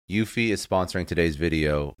Eufy is sponsoring today's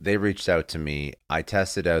video. They reached out to me. I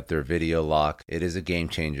tested out their video lock. It is a game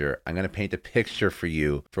changer. I'm going to paint a picture for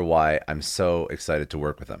you for why I'm so excited to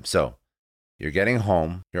work with them. So you're getting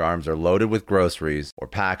home, your arms are loaded with groceries or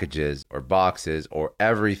packages or boxes or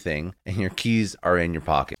everything, and your keys are in your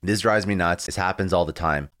pocket. This drives me nuts. This happens all the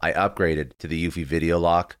time. I upgraded to the Eufy video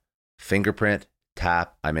lock, fingerprint,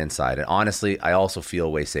 tap, I'm inside. And honestly, I also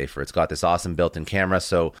feel way safer. It's got this awesome built-in camera,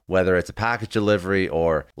 so whether it's a package delivery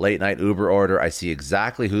or late night Uber order, I see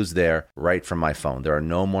exactly who's there right from my phone. There are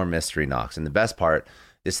no more mystery knocks. And the best part,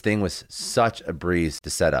 this thing was such a breeze to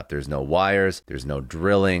set up. There's no wires, there's no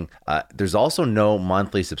drilling. There's also no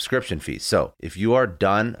monthly subscription fees. So if you are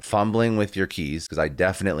done fumbling with your keys, because I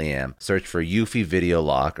definitely am, search for Eufy Video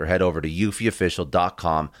Lock or head over to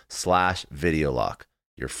eufyofficial.com/video lock.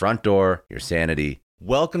 Your front door, your sanity.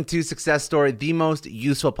 Welcome to Success Story, the most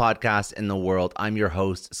useful podcast in the world. I'm your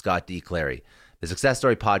host, Scott D. Clary. The Success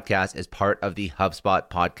Story podcast is part of the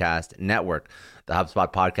HubSpot Podcast Network. The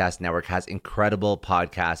HubSpot Podcast Network has incredible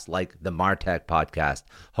podcasts like the MarTech Podcast,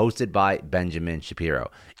 hosted by Benjamin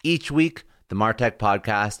Shapiro. Each week, the MarTech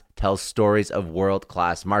Podcast tells stories of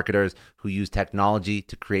world-class marketers who use technology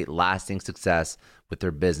to create lasting success with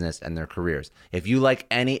their business and their careers. If you like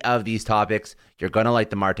any of these topics, you're going to like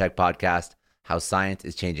the MarTech Podcast, how science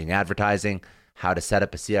is changing advertising, how to set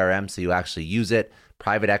up a CRM so you actually use it,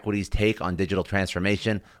 private equity's take on digital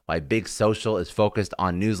transformation, why big social is focused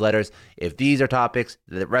on newsletters. If these are topics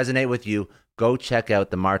that resonate with you, go check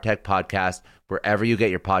out the MarTech Podcast wherever you get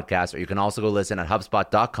your podcasts, or you can also go listen at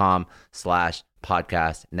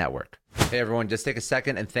HubSpot.com/podcast network. Hey everyone, just take a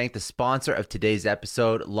second and thank the sponsor of today's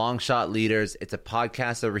episode, Longshot Leaders. It's a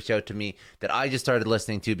podcast that reached out to me that I just started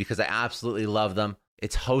listening to because I absolutely love them.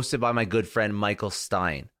 It's hosted by my good friend, Michael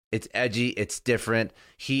Stein. It's edgy, it's different.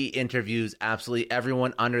 He interviews absolutely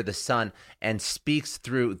everyone under the sun and speaks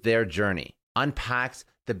through their journey, unpacks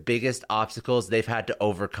the biggest obstacles they've had to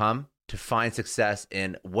overcome to find success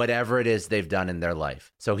in whatever it is they've done in their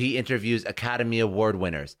life. So he interviews Academy Award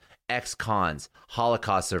winners, ex-cons,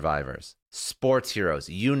 Holocaust survivors, sports heroes,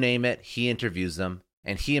 you name it, he interviews them.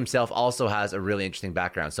 And he himself also has a really interesting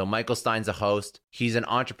background. So Michael Stein's a host. He's an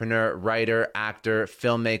entrepreneur, writer, actor,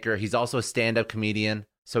 filmmaker. He's also a stand-up comedian.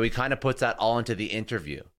 So he kind of puts that all into the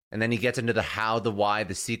interview. And then he gets into the how, the why,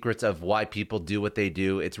 the secrets of why people do what they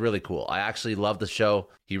do. It's really cool. I actually love the show.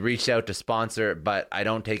 He reached out to sponsor, but I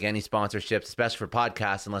don't take any sponsorships, especially for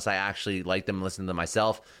podcasts, unless I actually like them and listen to them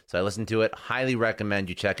myself. So I listened to it. Highly recommend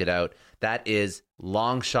you check it out. That is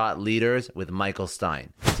Longshot Leaders with Michael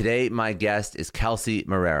Stein. Today, my guest is Kelsey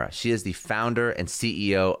Moreira. She is the founder and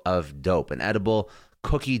CEO of Doughp, an edible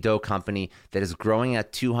cookie dough company that is growing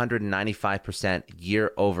at 295%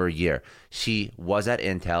 year over year. She was at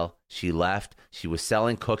Intel. She left. She was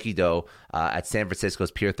selling cookie dough at San Francisco's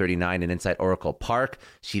Pier 39 and inside Oracle Park.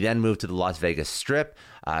 She then moved to the Las Vegas Strip.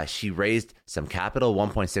 She raised some capital,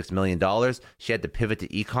 $1.6 million. She had to pivot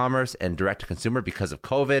to e-commerce and direct-to-consumer because of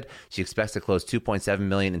COVID. She expects to close $2.7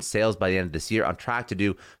 million in sales by the end of this year, on track to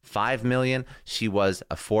do $5 million. She was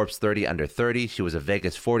a Forbes 30 under 30. She was a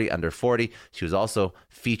Vegas 40 under 40. She was also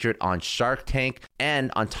featured on Shark Tank.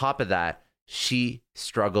 And on top of that, she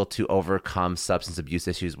struggled to overcome substance abuse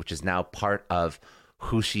issues, which is now part of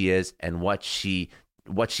who she is and what she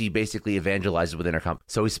basically evangelizes within her company.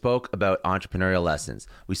 So we spoke about entrepreneurial lessons.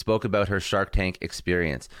 We spoke about her Shark Tank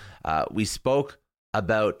experience. We spoke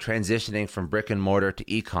about transitioning from brick and mortar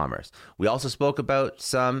to e-commerce. We also spoke about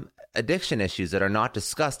some addiction issues that are not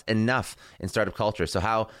discussed enough in startup culture. So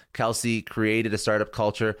how Kelsey created a startup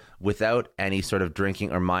culture without any sort of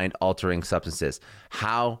drinking or mind-altering substances.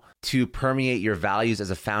 How to permeate your values as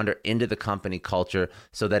a founder into the company culture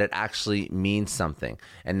so that it actually means something.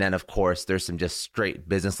 And then, of course, there's some just straight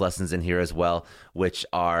business lessons in here as well, which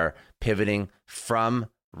are pivoting from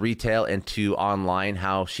retail into online,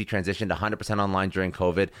 how she transitioned 100% online during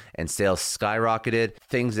COVID and sales skyrocketed,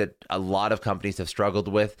 things that a lot of companies have struggled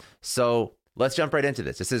with. So let's jump right into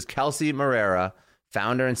this. This is Kelsey Moreira,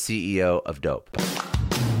 founder and CEO of Doughp.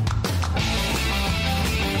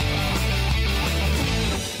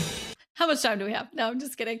 How much time do we have? No, I'm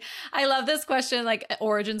just kidding. I love this question, like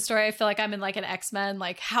origin story. I feel like I'm in like an X-Men,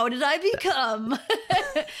 like how did I become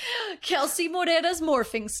Kelsey Moreira's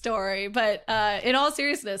morphing story? But in all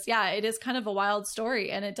seriousness, yeah, it is kind of a wild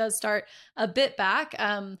story, and it does start a bit back.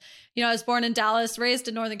 I was born in Dallas, raised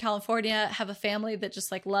in Northern California, have a family that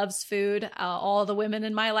just like loves food. All the women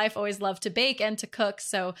in my life always loved to bake and to cook.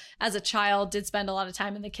 So as a child, did spend a lot of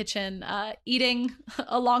time in the kitchen, eating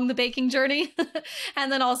along the baking journey,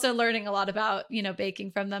 and then also learning a lot about,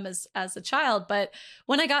 baking from them as a child. But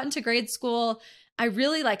when I got into grade school, I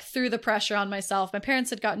really like threw the pressure on myself. My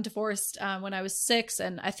parents had gotten divorced when I was 6,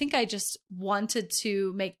 and I think I just wanted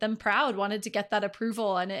to make them proud, wanted to get that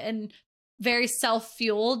approval, and very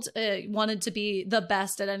self-fueled, wanted to be the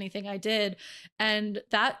best at anything I did. And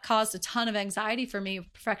that caused a ton of anxiety for me,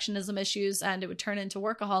 perfectionism issues, and it would turn into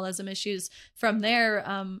workaholism issues from there,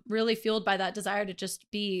 really fueled by that desire to just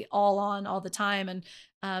be all on all the time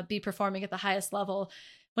and be performing at the highest level.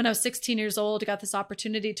 When I was 16 years old, I got this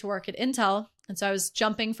opportunity to work at Intel. And so I was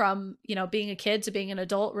jumping from, being a kid to being an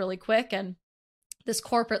adult really quick. And this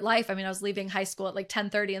corporate life, I mean, I was leaving high school at like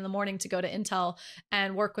 10:30 in the morning to go to Intel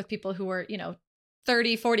and work with people who were,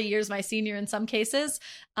 30, 40 years my senior in some cases.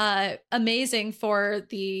 Amazing for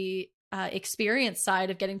the experience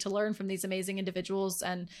side of getting to learn from these amazing individuals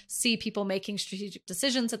and see people making strategic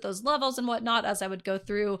decisions at those levels and whatnot as I would go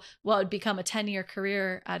through what would become a 10-year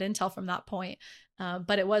career at Intel from that point.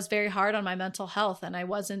 But it was very hard on my mental health, and I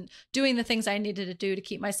wasn't doing the things I needed to do to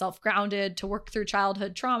keep myself grounded, to work through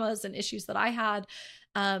childhood traumas and issues that I had,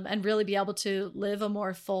 and really be able to live a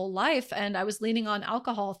more full life. And I was leaning on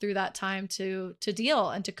alcohol through that time to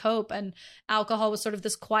deal and to cope. And alcohol was sort of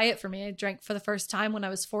this quiet for me. I drank for the first time when I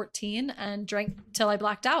was 14 and drank till I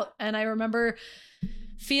blacked out. And I remember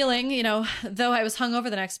feeling, though I was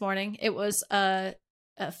hungover the next morning, it was a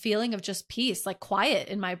feeling of just peace, like quiet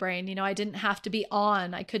in my brain. I didn't have to be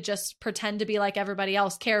on. I could just pretend to be like everybody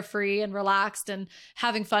else, carefree and relaxed and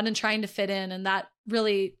having fun and trying to fit in. And that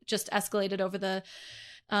really just escalated over the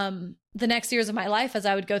next years of my life as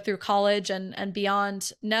I would go through college and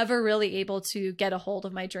beyond, never really able to get a hold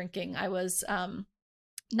of my drinking. I was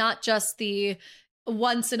not just the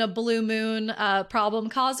once in a blue moon problem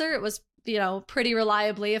causer. It was pretty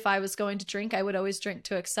reliably, if I was going to drink, I would always drink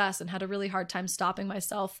to excess and had a really hard time stopping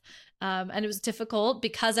myself. And it was difficult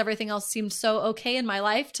because everything else seemed so okay in my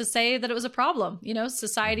life to say that it was a problem.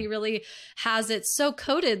 Society really has it so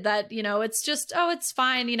coded that, it's just, oh, it's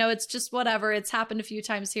fine. It's just whatever. It's happened a few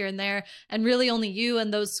times here and there. And really only you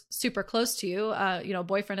and those super close to you,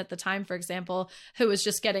 boyfriend at the time, for example, who was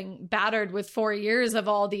just getting battered with 4 years of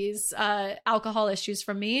all these alcohol issues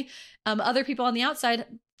from me. Other people on the outside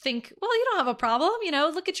think, well, you don't have a problem,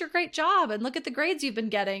 look at your great job and look at the grades you've been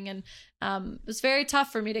getting. And it was very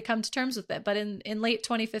tough for me to come to terms with it. But in late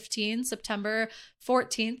 2015, September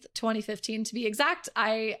 14th, 2015, to be exact,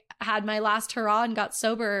 I had my last hurrah and got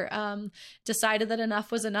sober, decided that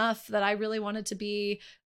enough was enough, that I really wanted to be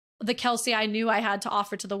the Kelsey I knew I had to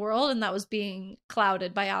offer to the world, and that was being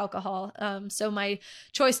clouded by alcohol. So my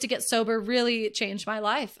choice to get sober really changed my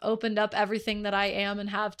life, opened up everything that I am and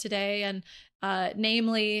have today. And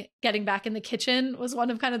namely, getting back in the kitchen was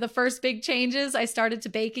one of kind of the first big changes. I started to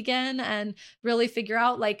bake again and really figure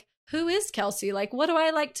out, like, who is Kelsey? Like, what do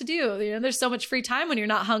I like to do? There's so much free time when you're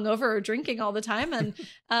not hungover or drinking all the time. And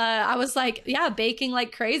I was like, yeah, baking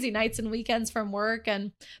like crazy nights and weekends from work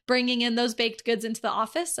and bringing in those baked goods into the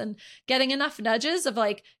office and getting enough nudges of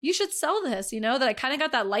like, you should sell this, that I kind of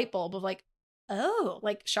got that light bulb of like, oh,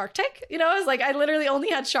 like Shark Tank? I was like, I literally only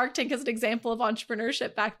had Shark Tank as an example of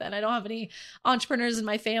entrepreneurship back then. I don't have any entrepreneurs in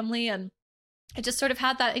my family. And I just sort of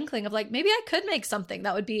had that inkling of like, maybe I could make something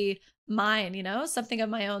that would be mine, something of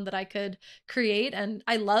my own that I could create. And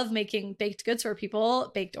I love making baked goods for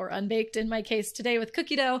people, baked or unbaked in my case today with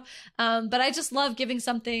cookie dough. But I just love giving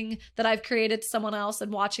something that I've created to someone else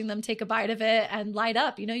and watching them take a bite of it and light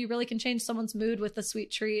up. You really can change someone's mood with a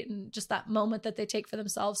sweet treat and just that moment that they take for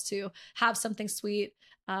themselves to have something sweet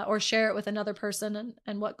or share it with another person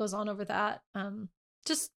and what goes on over that.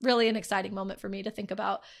 Just really an exciting moment for me to think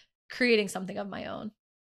about creating something of my own.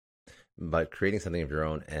 But creating something of your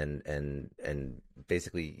own and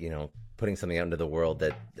basically, putting something out into the world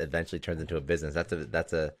that eventually turns into a business,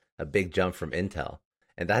 that's a big jump from Intel.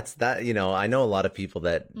 And that's that, I know a lot of people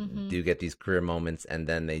that do get these career moments and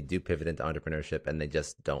then they do pivot into entrepreneurship and they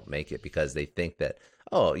just don't make it because they think that,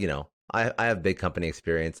 oh, I have big company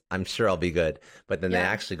experience, I'm sure I'll be good. But then they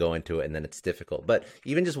actually go into it and then it's difficult. But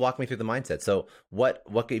even just walk me through the mindset. So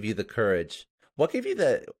what gave you the courage?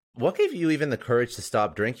 What gave you even the courage to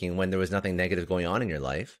stop drinking when there was nothing negative going on in your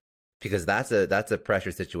life? Because that's a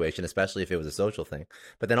pressure situation, especially if it was a social thing.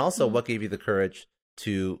 But then also, what gave you the courage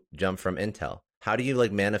to jump from Intel? How do you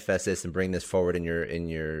like manifest this and bring this forward in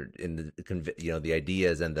the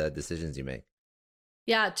ideas and the decisions you make?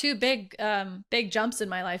 Yeah, two big jumps in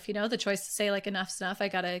my life. The choice to say like enough's enough. I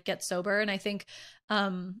gotta get sober, and I think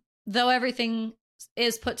though everything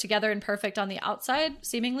is put together and perfect on the outside,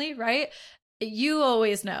 seemingly, right? you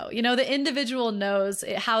always know, the individual knows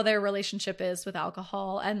how their relationship is with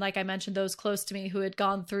alcohol. And like I mentioned, those close to me who had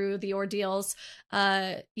gone through the ordeals,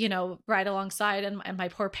 right alongside, and my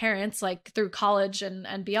poor parents, like through college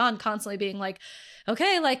and beyond, constantly being like,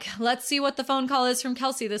 okay, like, let's see what the phone call is from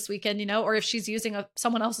Kelsey this weekend, or if she's using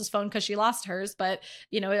someone else's phone because she lost hers. But,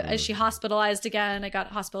 is she hospitalized again? I got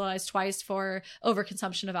hospitalized twice for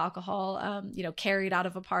overconsumption of alcohol, carried out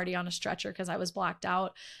of a party on a stretcher because I was blacked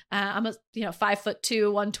out. I'm a,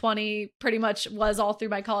 5'2", 120, pretty much was all through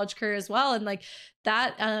my college career as well. And like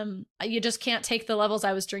that, you just can't take the levels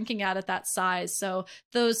I was drinking at that size. So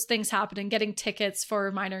those things happened, and getting tickets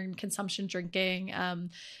for minor consumption drinking.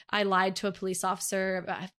 I lied to a police officer.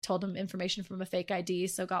 I told him information from a fake ID,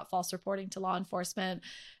 so got false reporting to law enforcement.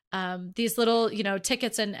 These little,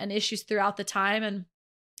 tickets and issues throughout the time. And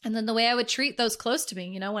then the way I would treat those close to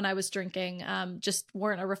me, when I was drinking, just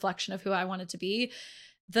weren't a reflection of who I wanted to be.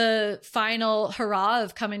 The final hurrah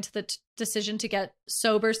of coming to the decision to get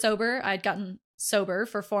sober. I'd gotten sober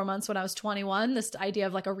for 4 months when I was 21. This idea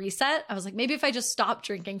of like a reset. I was like, maybe if I just stop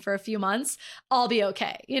drinking for a few months, I'll be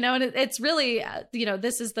okay. And it's really,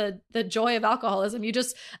 this is the joy of alcoholism. You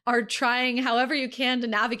just are trying however you can to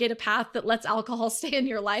navigate a path that lets alcohol stay in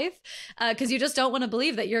your life. Cause you just don't want to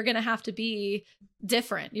believe that you're going to have to be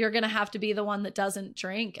different. You're going to have to be the one that doesn't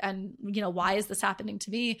drink. And, why is this happening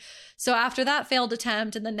to me? So after that failed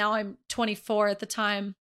attempt, and then now I'm 24 at the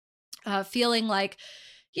time, feeling like,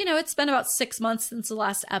 it's been about 6 months since the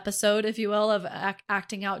last episode, if you will, of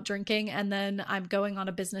acting out drinking. And then I'm going on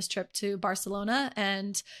a business trip to Barcelona.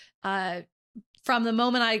 And from the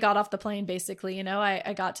moment I got off the plane, basically,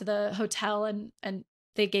 I got to the hotel and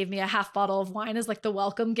they gave me a half bottle of wine as like the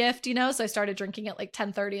welcome gift, so I started drinking at like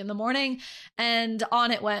 10:30 in the morning, and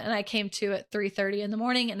on it went. And I came to at 3:30 in the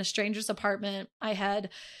morning in a stranger's apartment. I had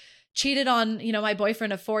cheated on, my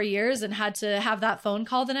boyfriend of 4 years, and had to have that phone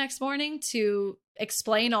call the next morning to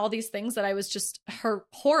explain all these things that I was just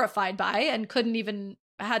horrified by, and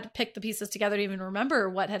I had to pick the pieces together to even remember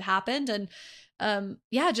what had happened. And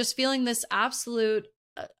just feeling this absolute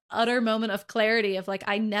utter moment of clarity of like,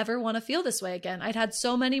 I never want to feel this way again. I'd had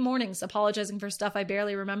so many mornings apologizing for stuff I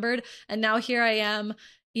barely remembered. And now here I am,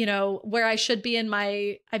 where I should be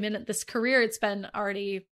I'm in this career. It's been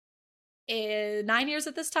already 9 years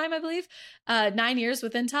at this time, I believe, 9 years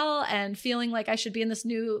with Intel, and feeling like I should be in this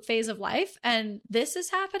new phase of life. And this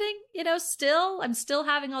is happening, I'm still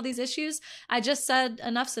having all these issues. I just said,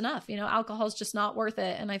 enough's enough. Alcohol is just not worth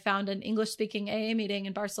it. And I found an English speaking AA meeting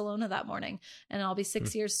in Barcelona that morning, and I'll be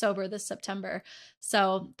 6 years sober this September.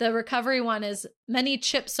 So the recovery one is many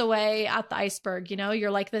chips away at the iceberg.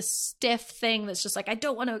 You're like this stiff thing that's just like, I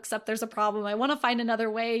don't want to accept there's a problem. I want to find another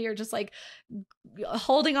way. You're just like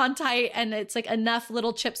holding on tight. And it's like enough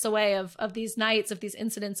little chips away of these nights, of these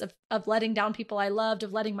incidents, of letting down people I loved,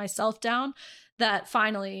 of letting myself down, that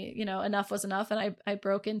finally, enough was enough. And I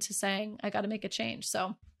broke into saying, I got to make a change.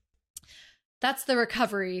 So that's the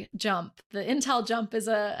recovery jump. The Intel jump is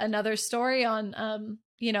another story on,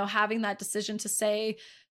 having that decision to say,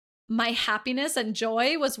 my happipiness and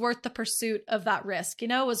joy was worth the pursuit of that risk,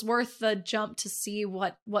 was worth the jump to see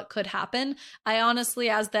what could happen. I honestly,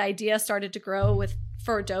 as the idea started to grow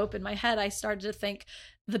for Doughp in my head, I started to think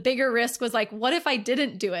the bigger risk was like, what if I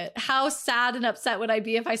didn't do it? How sad and upset would I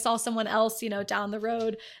be if I saw someone else, down the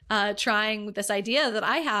road, trying this idea that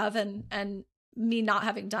I have, and me not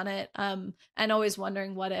having done it, and always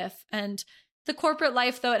wondering what if. And the corporate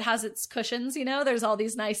life, though it has its cushions, there's all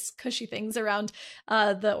these nice cushy things around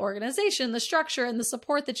the organization, the structure, and the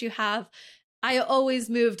support that you have. I always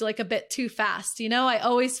moved like a bit too fast. I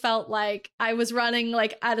always felt like I was running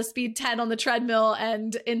like at a speed 10 on the treadmill,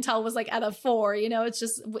 and Intel was like at a 4. It's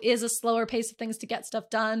just is a slower pace of things to get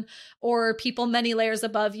stuff done, or people many layers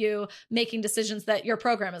above you making decisions that your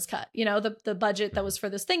program is cut. The budget that was for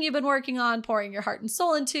this thing you've been working on, pouring your heart and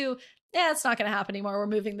soul into, it's not going to happen anymore. We're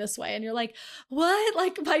moving this way. And you're like, what?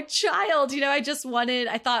 Like my child,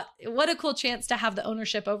 I thought, what a cool chance to have the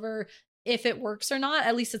ownership over if it works or not.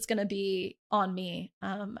 At least it's going to be on me.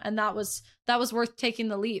 And that was worth taking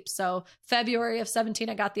the leap. So February of 17,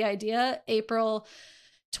 I got the idea. April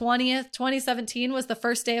 20th, 2017 was the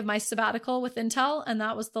first day of my sabbatical with Intel. And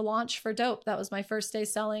that was the launch for Doughp. That was my first day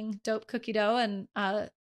selling Doughp cookie dough, and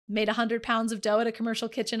made 100 pounds of dough at a commercial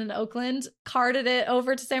kitchen in Oakland, carted it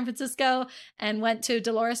over to San Francisco, and went to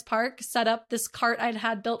Dolores Park, set up this cart I'd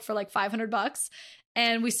had built for like $500,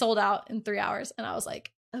 and we sold out in 3 hours. And I was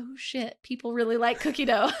like, oh shit, people really like cookie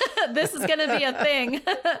dough. This is going to be a thing.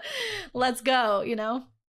 Let's go,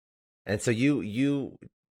 And so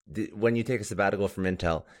when you take a sabbatical from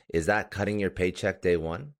Intel, is that cutting your paycheck day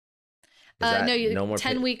one? that No, no more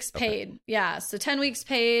 10 paid? weeks Okay. paid. Yeah. So 10 weeks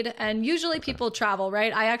paid. And usually people travel,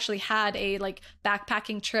 right? I actually had a like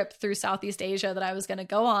backpacking trip through Southeast Asia that I was going to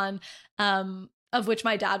go on, of which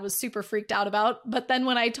my dad was super freaked out about. But then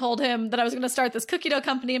when I told him that I was going to start this cookie dough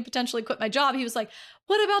company and potentially quit my job, he was like,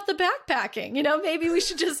 what about the backpacking? You know, maybe we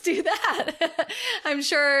should just do that. I'm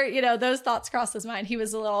sure, you know, those thoughts crossed his mind. He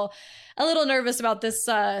was a little nervous about this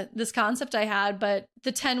concept I had, but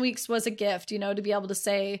the 10 weeks was a gift, you know, to be able to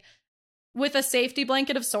say, with a safety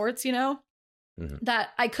blanket of sorts, you know, that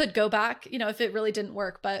I could go back, you know, if it really didn't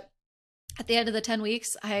work. But at the end of the 10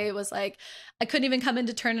 weeks, I was like, I couldn't even come in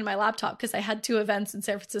to turn in my laptop because I had 2 events in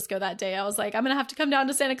San Francisco that day. I was like, I'm going to have to come down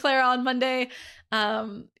to Santa Clara on Monday.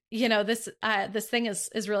 You know, this thing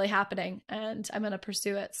is really happening and I'm going to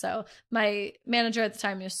pursue it. So my manager at the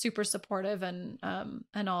time was super supportive and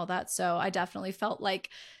all that. So I definitely felt like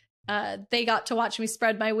they got to watch me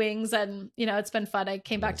spread my wings, and you know, it's been fun. I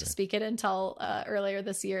came back to speak at Intel earlier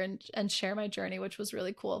this year and share my journey, which was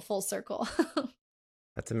really cool, full circle.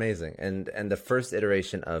 That's amazing. And the first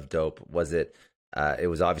iteration of Doughp, was it it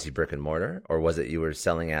was obviously brick and mortar, or was it you were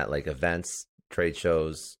selling at like events, trade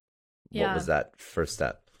shows? What was that first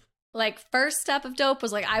step? Like, first step of Doughp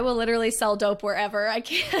was like, I will literally sell dope wherever I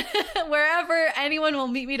can. Wherever anyone will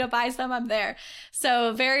meet me to buy some, I'm there.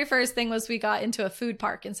 So very first thing was we got into a food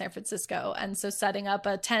park in San Francisco. And so setting up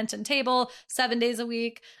a tent and table 7 days a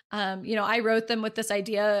week. You know, I wrote them with this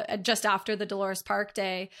idea just after the Dolores Park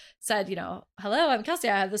day, said, you know, hello, I'm Kelsey.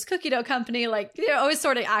 I have this cookie dough company. Like, you're always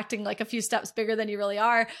sort of acting like a few steps bigger than you really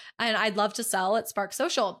are. And I'd love to sell at Spark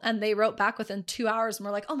Social. And they wrote back within 2 hours and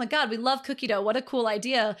were like, oh my God, we love cookie dough. What a cool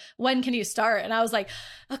idea. When can you start? And I was like,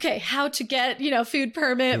 okay, how to get, you know, food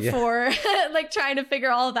permit for like trying to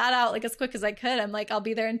figure all of that out like as quick as I could. I'm like, I'll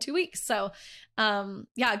be there in 2 weeks. So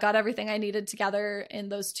yeah, got everything I needed together in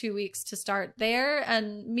those 2 weeks to start there.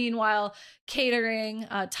 And meanwhile, catering,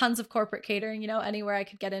 tons of corporate catering, you know, anywhere I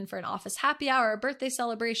could get in for an office happy hour, a birthday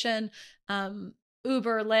celebration, Uber,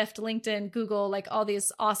 Lyft, LinkedIn, Google, like all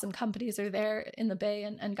these awesome companies are there in the Bay,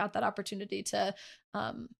 and got that opportunity to,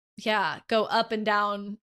 go up and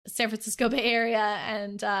down San Francisco Bay Area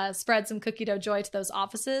and spread some cookie dough joy to those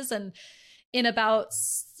offices. And in about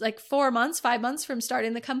like 5 months from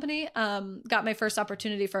starting the company, got my first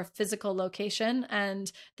opportunity for a physical location.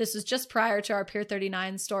 And this was just prior to our Pier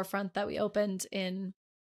 39 storefront that we opened in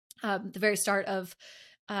the very start of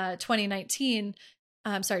 2018.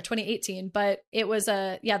 But it was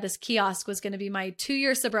this kiosk was going to be my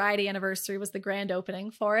 2-year sobriety anniversary, was the grand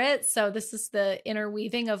opening for it. So this is the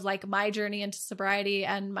interweaving of like my journey into sobriety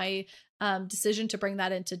and my decision to bring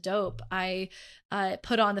that into Doughp. I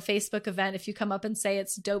put on the Facebook event, if you come up and say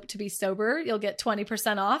it's dope to be sober, you'll get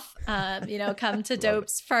 20% off. You know, come to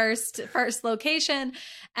Doughp's first location.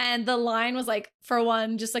 And the line was like, for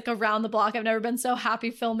one, just like around the block. I've never been so happy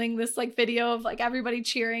filming this like video of like everybody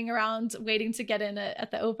cheering around, waiting to get in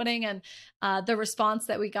at the opening. And the response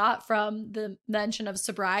that we got from the mention of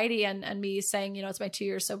sobriety and me saying, you know, it's my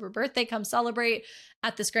 2-year sober birthday, come celebrate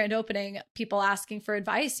at this grand opening, people asking for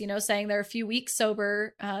advice, you know, saying they're a few weeks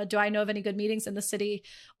sober. Do I know of any good meetings in the city?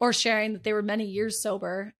 Or sharing that they were many years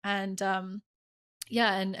sober. And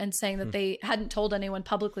and saying that they hadn't told anyone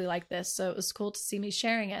publicly like this. So it was cool to see me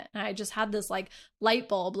sharing it. And I just had this like light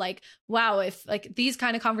bulb, like, wow, if like these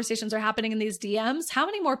kind of conversations are happening in these DMs, how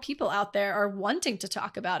many more people out there are wanting to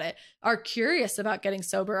talk about it, are curious about getting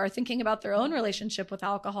sober, are thinking about their own relationship with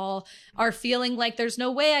alcohol, are feeling like there's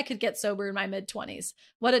no way I could get sober in my mid-20s.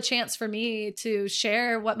 What a chance for me to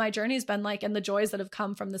share what my journey's been like and the joys that have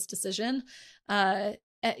come from this decision.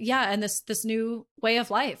 And this new way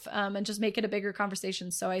of life, and just make it a bigger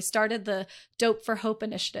conversation. So I started the Doughp for Hope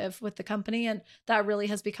initiative with the company, and that really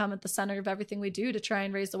has become at the center of everything we do to try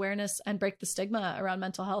and raise awareness and break the stigma around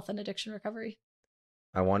mental health and addiction recovery.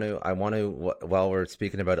 I want to while we're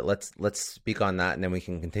speaking about it, let's speak on that, and then we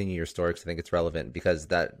can continue your story, because I think it's relevant, because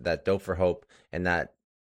that Doughp for Hope and that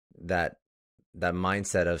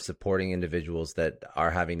mindset of supporting individuals that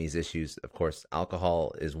are having these issues. Of course,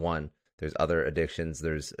 alcohol is one. There's other addictions.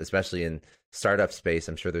 There's, especially in startup space,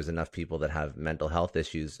 I'm sure there's enough people that have mental health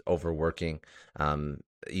issues, overworking,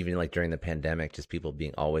 even like during the pandemic, just people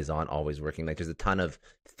being always on, always working. Like there's a ton of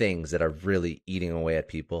things that are really eating away at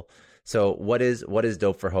people. So what is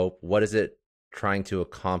Doughp for Hope? What is it trying to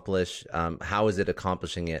accomplish? How is it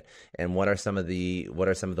accomplishing it? And what are some of the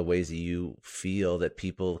ways that you feel that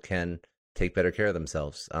people can take better care of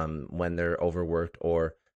themselves when they're overworked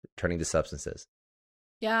or turning to substances?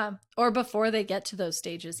 Yeah. Or before they get to those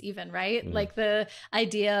stages even, right? Like the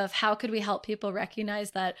idea of how could we help people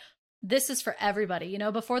recognize that this is for everybody. You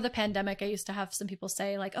know, before the pandemic, I used to have some people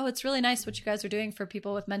say like, oh, it's really nice what you guys are doing for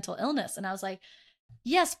people with mental illness. And I was like,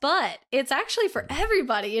 yes, but it's actually for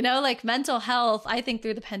everybody, you know, like mental health, I think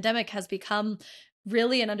through the pandemic has become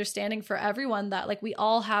really an understanding for everyone that like we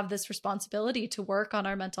all have this responsibility to work on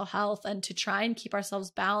our mental health and to try and keep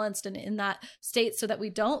ourselves balanced and in that state so that we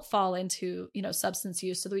don't fall into, you know, substance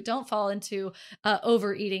use, so that we don't fall into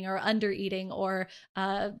overeating or undereating or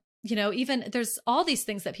you know, even there's all these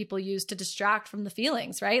things that people use to distract from the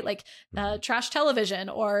feelings, right? Like trash television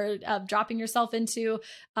or dropping yourself into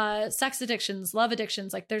sex addictions, love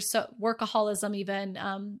addictions. Like there's workaholism,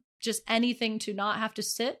 even just anything to not have to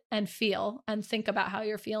sit and feel and think about how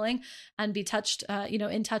you're feeling and be touched, you know,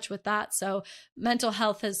 in touch with that. So mental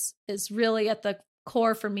health is really at the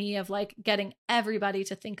core for me of like getting everybody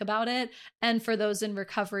to think about it. And for those in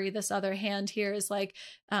recovery, this other hand here is like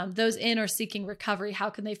those in or seeking recovery,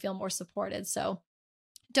 how can they feel more supported? So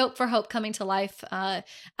Doughp for Hope coming to life at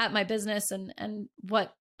my business and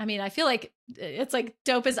what, I mean, I feel like it's like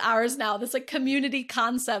Doughp is ours now. This like community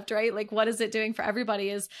concept, right? Like what is it doing for everybody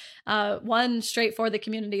is one, straight for the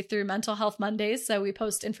community through Mental Health Mondays. So we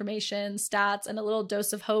post information, stats, and a little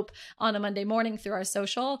dose of hope on a Monday morning through our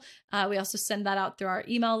social. We also send that out through our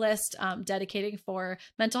email list, dedicating for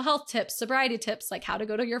mental health tips, sobriety tips, like how to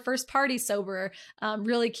go to your first party sober,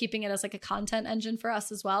 really keeping it as like a content engine for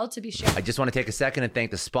us as well to be shared. I just want to take a second and thank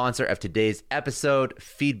the sponsor of today's episode,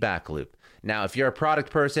 Feedback Loop. Now, if you're a product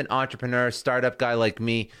person, entrepreneur, startup guy like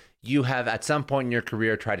me, you have at some point in your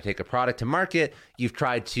career tried to take a product to market. You've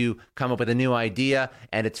tried to come up with a new idea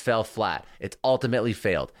and it's fell flat. It's ultimately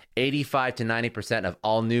failed. 85 to 90% of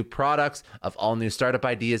all new products, of all new startup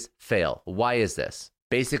ideas fail. Why is this?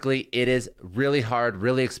 Basically, it is really hard,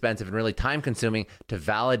 really expensive, and really time consuming to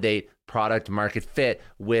validate product market fit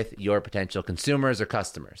with your potential consumers or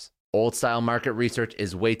customers. Old style market research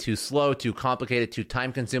is way too slow, too complicated, too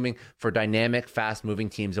time consuming for dynamic, fast moving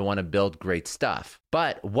teams that want to build great stuff.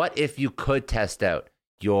 But what if you could test out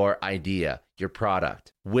your idea, your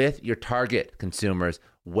product with your target consumers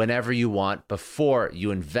whenever you want before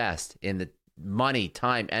you invest in the money,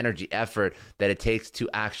 time, energy, effort that it takes to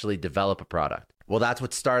actually develop a product? Well, that's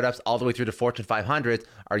what startups all the way through to Fortune 500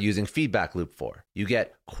 are using Feedback Loop for. You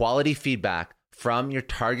get quality feedback from your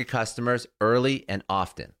target customers early and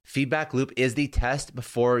often. Feedback Loop is the test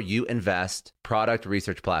before you invest product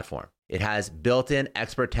research platform. It has built-in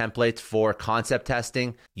expert templates for concept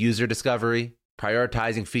testing, user discovery,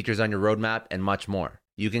 prioritizing features on your roadmap, and much more.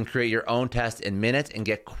 You can create your own test in minutes and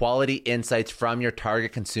get quality insights from your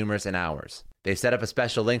target consumers in hours. They've set up a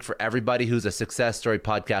special link for everybody who's a Success Story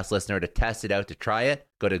podcast listener to test it out, to try it.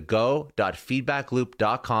 Go to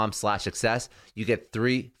go.feedbackloop.com/success. You get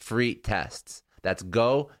 3 free tests. That's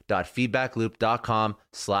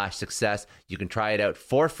go.feedbackloop.com/success. You can try it out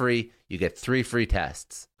for free. You get 3 free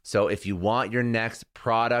tests. So if you want your next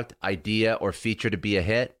product, idea, or feature to be a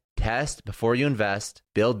hit, test before you invest,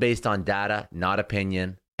 build based on data, not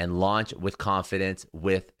opinion, and launch with confidence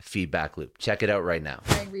with Feedback Loop. Check it out right now.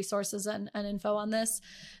 Resources and info on this.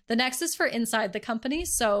 The next is for inside the company.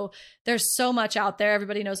 So there's so much out there.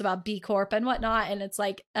 Everybody knows about B Corp and whatnot. And it's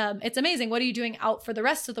like, it's amazing. What are you doing out for the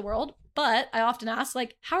rest of the world? But I often ask,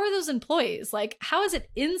 like, how are those employees? Like, how is it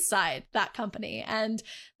inside that company? And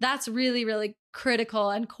that's really, really critical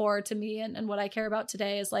and core to me. And what I care about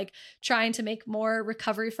today is like trying to make more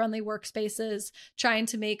recovery friendly workspaces, trying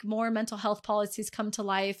to make more mental health policies come to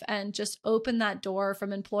life, and just open that door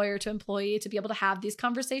from employer to employee to be able to have these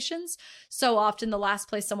conversations. So often the last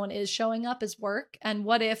place someone is showing up is work. And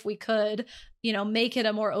what if we could, you know, make it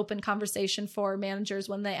a more open conversation for managers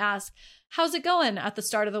when they ask, how's it going at the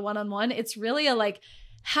start of the one-on-one? It's really a like,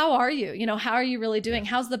 how are you? You know, how are you really doing?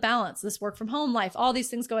 How's the balance? This work from home life, all these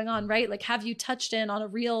things going on, right? Like, have you touched in on a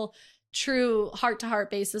real, true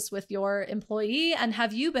heart-to-heart basis with your employee? And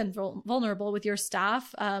have you been vulnerable with your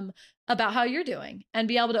staff about how you're doing? And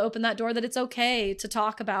be able to open that door that it's okay to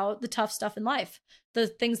talk about the tough stuff in life, the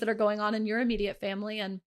things that are going on in your immediate family.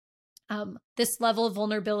 And this level of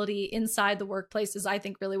vulnerability inside the workplace is, I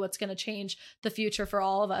think, really what's going to change the future for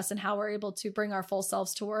all of us and how we're able to bring our full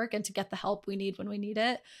selves to work and to get the help we need when we need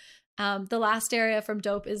it. The last area from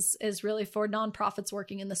Doughp is really for nonprofits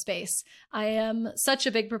working in the space. I am such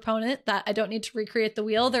a big proponent that I don't need to recreate the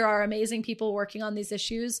wheel. There are amazing people working on these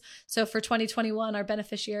issues. So for 2021, our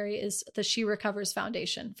beneficiary is the She Recovers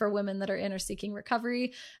Foundation for women that are in or seeking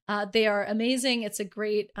recovery. They are amazing. It's a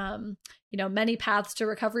great, many paths to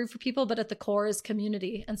recovery for people, but at the core is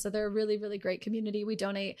community. And so they're a really, really great community. We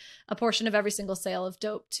donate a portion of every single sale of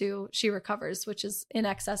Doughp to She Recovers, which is in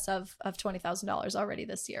excess of $20,000 already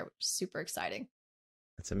this year, which is super exciting.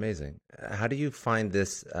 That's amazing. How do you find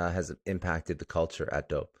this has impacted the culture at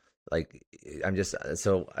Dope? Like, I'm just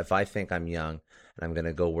so if I think I'm young and I'm going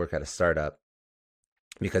to go work at a startup,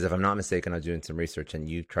 because if I'm not mistaken, I was doing some research and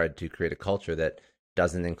you tried to create a culture that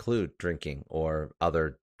doesn't include drinking or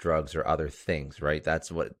other drugs or other things, right?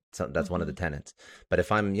 That's one of the Hmm. tenets. But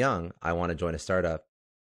if I'm young, I want to join a startup.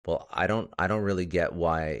 Well, I don't really get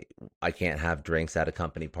why I can't have drinks at a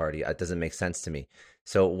company party. It doesn't make sense to me.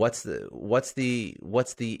 So what's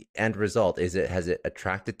the end result? Has it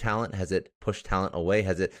attracted talent? Has it pushed talent away?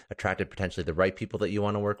 Has it attracted potentially the right people that you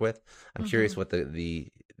want to work with? I'm Hmm. curious what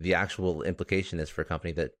the actual implication is for a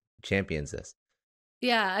company that champions this.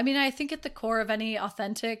 Yeah, I mean, I think at the core of any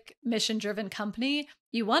authentic mission driven company,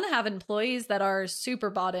 you want to have employees that are super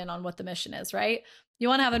bought in on what the mission is, right? You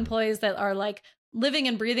want to have Mhm. employees that are like living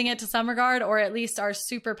and breathing it to some regard, or at least are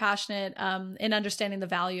super passionate in understanding the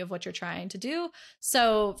value of what you're trying to do.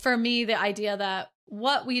 So for me, the idea that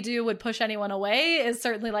what we do would push anyone away is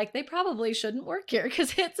certainly like they probably shouldn't work here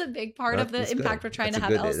because it's a big part of the That's good. impact we're trying That's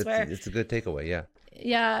to a have good. It's elsewhere. it's a good takeaway. Yeah.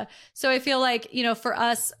 Yeah. So I feel like, for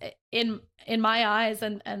us in my eyes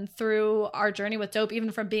and through our journey with Dope,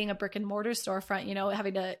 even from being a brick and mortar storefront,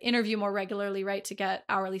 having to interview more regularly, right, to get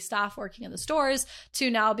hourly staff working in the stores, to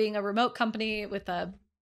now being a remote company with a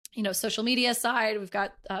social media side. We've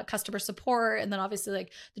got customer support, and then obviously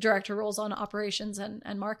like the director roles on operations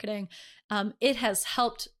and marketing. It has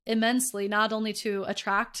helped immensely, not only to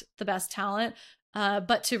attract the best talent,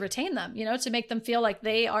 but to retain them, to make them feel like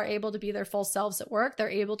they are able to be their full selves at work. They're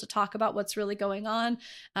able to talk about what's really going on.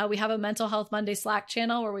 We have a Mental Health Monday Slack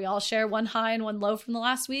channel where we all share one high and one low from the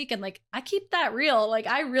last week. And like, I keep that real. Like,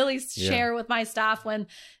 I really Yeah. share with my staff when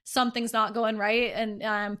something's not going right and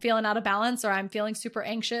I'm feeling out of balance, or I'm feeling super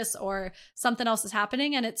anxious, or something else is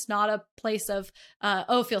happening. And it's not a place of,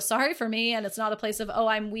 oh, feel sorry for me. And it's not a place of, oh,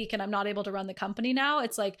 I'm weak and I'm not able to run the company now.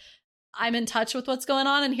 It's like, I'm in touch with what's going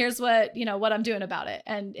on and here's what I'm doing about it.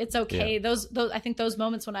 And it's Yeah. okay. Those I think those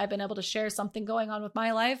moments when I've been able to share something going on with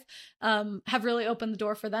my life have really opened the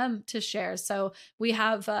door for them to share. So we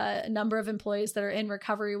have a number of employees that are in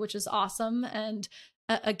recovery, which is awesome. And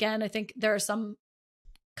again, I think there are some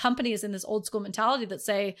companies in this old school mentality that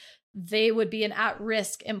say they would be an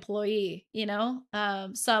at-risk employee,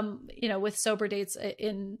 some, with sober dates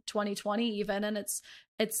in 2020 even. And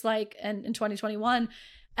it's like, and in 2021,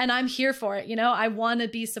 and I'm here for it. I want to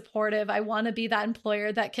be supportive. I want to be that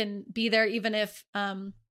employer that can be there, even if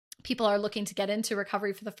people are looking to get into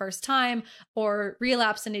recovery for the first time or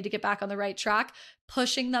relapse and need to get back on the right track.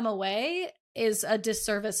 Pushing them away is a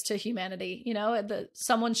disservice to humanity.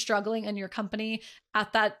 Someone struggling in your company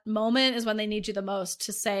at that moment is when they need you the most,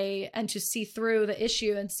 to say and to see through the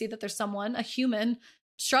issue and see that there's someone, a human,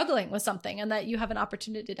 struggling with something and that you have an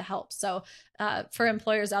opportunity to help. So for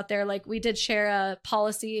employers out there, like, we did share a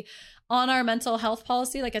policy on our mental health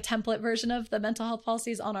policy, like a template version of the mental health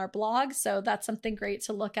policies on our blog. So that's something great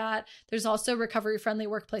to look at. There's also recovery friendly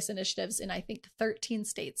workplace initiatives in, I think, 13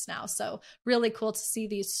 states now. So really cool to see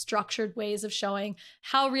these structured ways of showing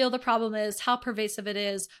how real the problem is, how pervasive it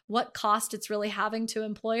is, what cost it's really having to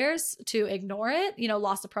employers to ignore it,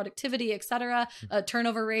 loss of productivity, et cetera,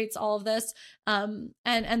 turnover rates, all of this,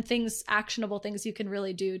 and things, actionable things you can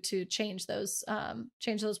really do to change those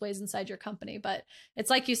ways inside your company. But it's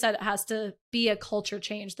like you said, it has to be a culture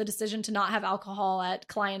change. The decision to not have alcohol at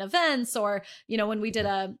client events, or when we did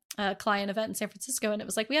a client event in San Francisco, and it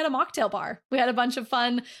was like we had a mocktail bar. We had a bunch of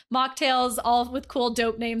fun mocktails, all with cool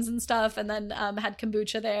dope names and stuff, and then had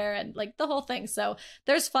kombucha there and like the whole thing. So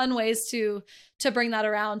there's fun ways to bring that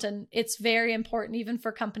around, and it's very important even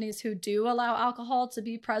for companies who do allow alcohol to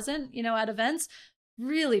be present, at events.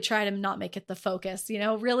 Really try to not make it the focus,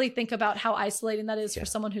 really think about how isolating that is for Yeah.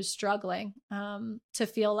 someone who's struggling to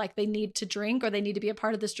feel like they need to drink or they need to be a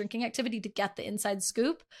part of this drinking activity to get the inside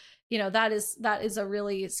scoop. That is a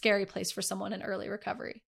really scary place for someone in early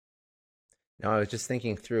recovery. No, I was just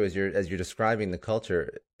thinking through as you're describing the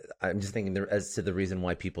culture. I'm just thinking as to the reason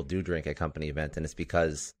why people do drink at company events, and it's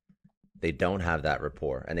because they don't have that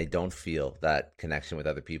rapport and they don't feel that connection with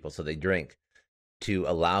other people. So they drink to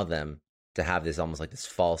allow them to have this almost like this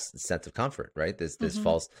false sense of comfort, right? This Mm-hmm.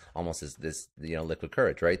 false, almost this liquid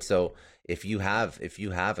courage, right? So if you have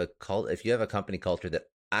a company culture that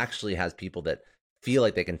actually has people that feel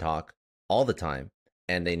like they can talk all the time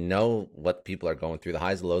and they know what people are going through, the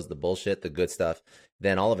highs, the lows, the bullshit, the good stuff,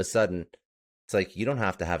 then all of a sudden it's like you don't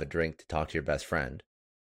have to have a drink to talk to your best friend.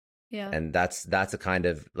 Yeah. And that's a kind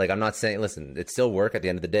of like, I'm not saying, listen, it's still work at the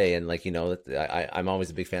end of the day. And like, I'm always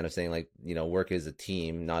a big fan of saying like, work is a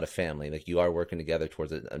team, not a family. Like you are working together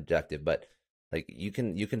towards an objective, but like you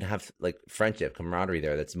can have like friendship, camaraderie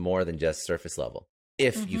there. That's more than just surface level.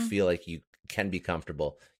 if you feel like you can be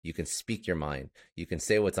comfortable, you can speak your mind, you can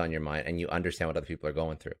say what's on your mind, and you understand what other people are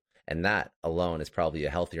going through. And that alone is probably a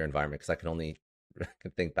healthier environment, because I can only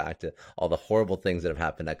think back to all the horrible things that have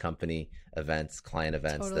happened at company events, client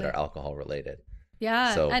events that are alcohol related.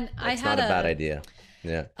 Yeah. So and it's not a bad idea.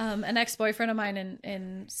 Yeah. An ex-boyfriend of mine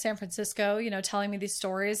in San Francisco, you know, telling me these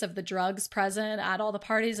stories of the drugs present at all the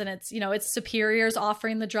parties, and it's, you know, it's superiors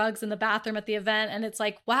offering the drugs in the bathroom at the event, and it's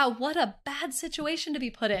like, wow, what a bad situation to be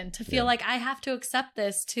put in, to feel like I have to accept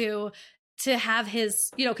this to have his,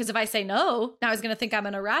 you know, because if I say no, now he's going to think I'm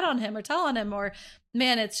going to rat on him or tell on him, or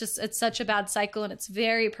man, it's such a bad cycle, and it's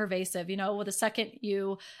very pervasive. You know, the second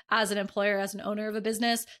you, as an employer, as an owner of a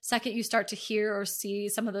business, second you start to hear or see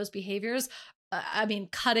some of those behaviors, I mean,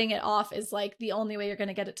 cutting it off is like the only way you're going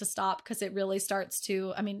to get it to stop, because it really starts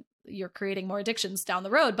to, I mean, you're creating more addictions down the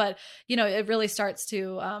road, but, you know, it really starts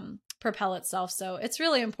to propel itself. So it's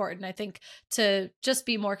really important, I think, to just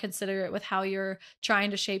be more considerate with how you're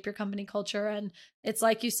trying to shape your company culture. And it's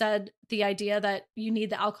like you said, the idea that you need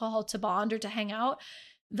the alcohol to bond or to hang out.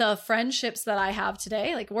 The friendships that I have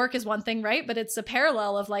today, like work is one thing, right? But it's a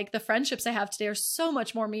parallel of like the friendships I have today are so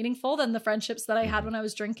much more meaningful than the friendships that I had when I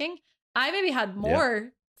was drinking. I maybe had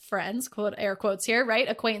more friends, quote, air quotes here, right?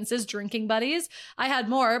 Acquaintances, drinking buddies. I had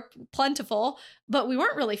more, plentiful, but we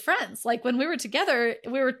weren't really friends. Like when we were together,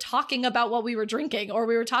 we were talking about what we were drinking, or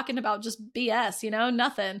we were talking about just BS, you know,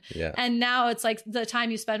 nothing. Yeah. And now it's like the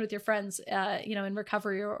time you spend with your friends, you know, in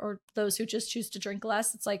recovery, or those who just choose to drink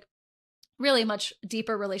less, it's like really much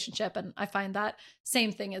deeper relationship. And I find that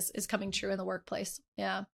same thing is coming true in the workplace.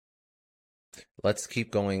 Yeah. Let's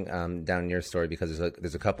keep going down your story, because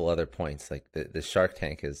there's a couple other points. Like the Shark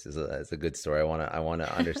Tank is a good story. I want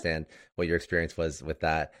to understand what your experience was with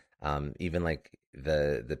that. Even like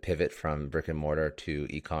the pivot from brick and mortar to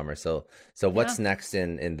e-commerce. So what's next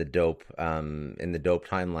in the Doughp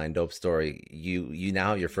timeline, Doughp story? You now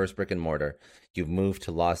have your first brick and mortar. You've moved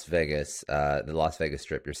to Las Vegas, the Las Vegas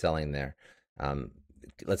Strip. You're selling there.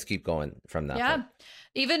 Let's keep going from that point.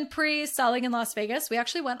 Even pre-selling in Las Vegas, we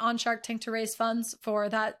actually went on Shark Tank to raise funds for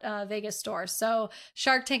that Vegas store. So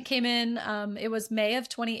Shark Tank came in, it was May of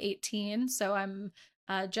 2018. So I'm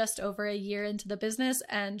just over a year into the business,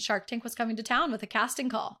 and Shark Tank was coming to town with a casting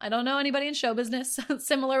call. I don't know anybody in show business,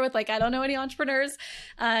 similar with like, I don't know any entrepreneurs,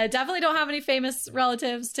 definitely don't have any famous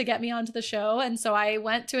relatives to get me onto the show. And so I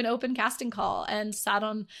went to an open casting call and sat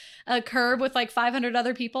on a curb with like 500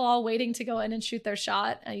 other people all waiting to go in and shoot their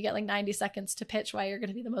shot. You get like 90 seconds to pitch why you're going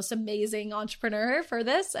to be the most amazing entrepreneur for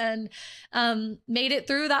this. And made it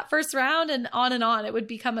through that first round, and on. It would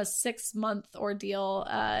become a 6-month ordeal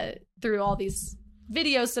through all these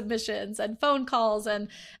video submissions and phone calls and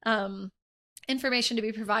information to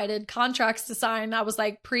be provided, contracts to sign. I was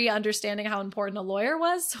like pre-understanding how important a lawyer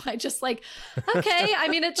was. So I just like, okay, I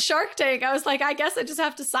mean, it's Shark Tank. I was like, I guess I just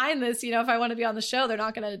have to sign this. You know, if I want to be on the show, they're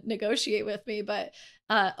not going to negotiate with me, but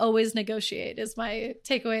always negotiate is my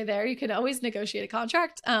takeaway there. You can always negotiate a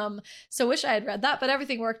contract. So wish I had read that, but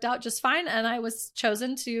everything worked out just fine. And I was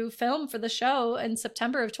chosen to film for the show in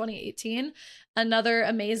September of 2018. Another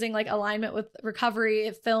amazing like alignment with recovery.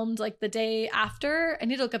 It filmed like the day after. I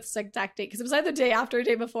need to look up the exact date because it was either the day after or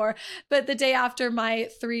day before, but the day after my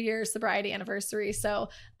 3-year sobriety anniversary. So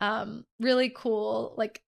really cool,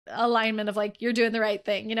 like alignment of like, you're doing the right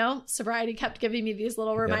thing, you know. Sobriety kept giving me these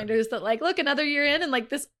little reminders that like, look, another year in and like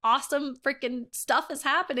this awesome freaking stuff is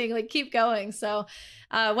happening, like keep going. So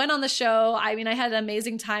went on the show. I mean, I had an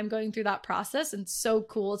amazing time going through that process, and so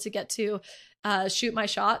cool to get to shoot my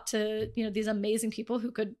shot to, you know, these amazing people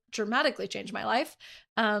who could dramatically change my life.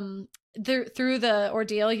 Through the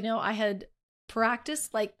ordeal, you know, I had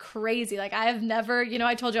practiced like crazy. Like I have never, you know,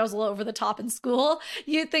 I told you I was a little over the top in school.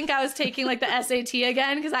 You'd think I was taking like the SAT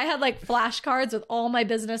again, because I had like flashcards with all my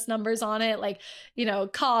business numbers on it, like, you know,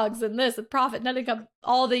 COGS and this and profit, net income,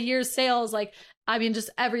 all the year's sales, like, I mean, just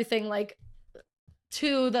everything, like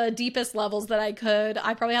to the deepest levels that I could.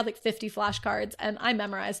 I probably had like 50 flashcards, and I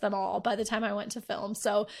memorized them all by the time I went to film.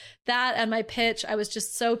 So that and my pitch, I was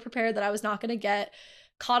just so prepared that I was not going to get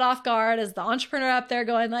caught off guard as the entrepreneur up there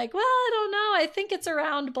going like, well, I don't know, I think it's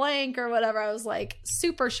around blank or whatever. I was like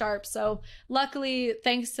super sharp. So luckily,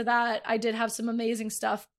 thanks to that, I did have some amazing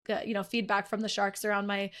stuff, you know, feedback from the Sharks around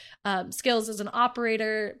my skills as an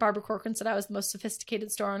operator. Barbara Corcoran said I was the most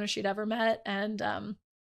sophisticated store owner she'd ever met.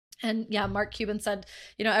 And yeah, Mark Cuban said,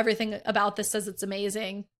 you know, everything about this says it's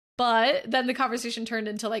amazing. But then the conversation turned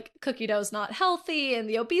into like cookie dough is not healthy and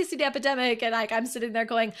the obesity epidemic. And like, I'm sitting there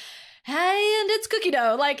going, hey, and it's cookie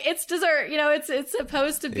dough. Like it's dessert, it's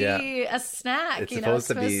supposed to be a snack. It's supposed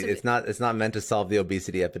to be, it's not meant to solve the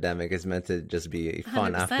obesity epidemic. It's meant to just be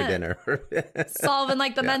fun 100%. After dinner. Solving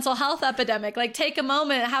like the mental health epidemic. Like take a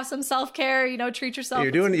moment, have some self-care, treat yourself.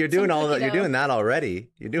 You're doing all that. You're doing that already.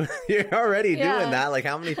 You're already doing that. Like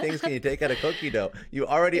how many things can you take out of cookie dough? You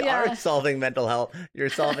already are solving mental health. You're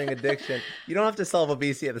solving addiction. You don't have to solve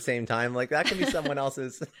obesity at the same time. Like that can be someone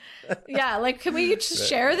else's. Yeah. Like, can we just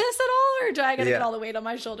share this at all? Or do I got to get all the weight on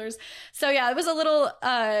my shoulders? So yeah, it was a little,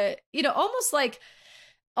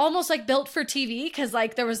 almost like built for TV. Cause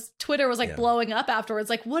like Twitter was like blowing up afterwards.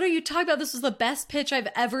 Like, what are you talking about? This was the best pitch I've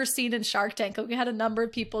ever seen in Shark Tank. We had a number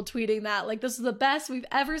of people tweeting that like, this is the best we've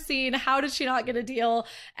ever seen. How did she not get a deal?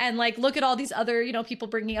 And like, look at all these other, people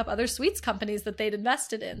bringing up other sweets companies that they'd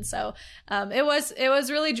invested in. So it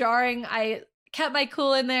was really jarring. I kept my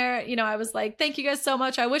cool in there. I was like, thank you guys so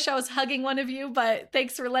much. I wish I was hugging one of you, but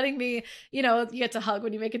thanks for letting me, you get to hug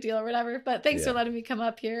when you make a deal or whatever, but thanks for letting me come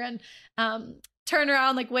up here and, turned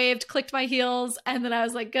around, like waved, clicked my heels. And then I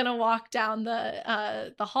was like, gonna walk down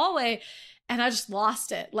the hallway and I just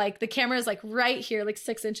lost it. Like the camera is like right here, like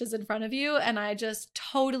 6 inches in front of you. And I just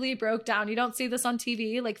totally broke down. You don't see this on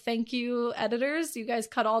TV. Like, thank you, editors. You guys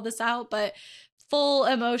cut all this out, but full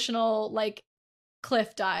emotional, like,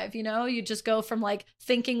 cliff dive, you just go from like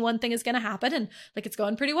thinking one thing is going to happen and like it's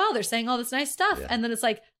going pretty well, they're saying all this nice stuff, and then it's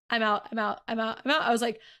like I'm out. I was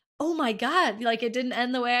like, oh my god, like it didn't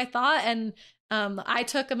end the way I thought. And I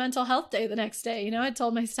took a mental health day the next day. I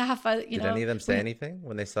told my staff, did any of them say anything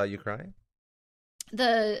when they saw you crying?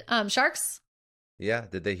 The sharks,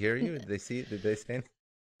 did they hear you? Did they say anything?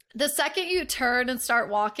 The second you turn and start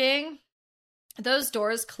walking, those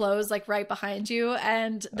doors close like right behind you,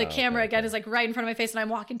 and the camera again is like right in front of my face, and I'm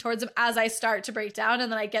walking towards them as I start to break down, and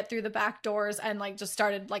then I get through the back doors and like just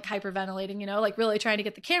started like hyperventilating, like really trying to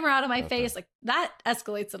get the camera out of my face. Like that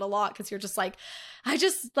escalates it a lot because you're just like, I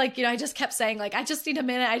just kept saying like, I just need a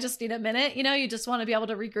minute, you just want to be able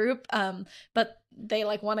to regroup, but they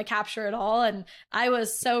like want to capture it all. And I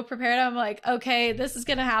was so prepared. I'm like, okay, this is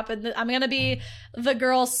gonna happen. I'm gonna be the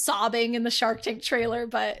girl sobbing in the Shark Tank trailer,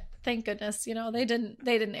 but thank goodness, they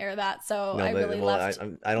didn't air that. So I really left.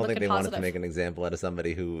 I don't think they wanted to make an example out of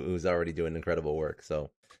somebody who's already doing incredible work.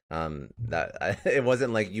 So it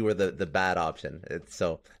wasn't like you were the bad option.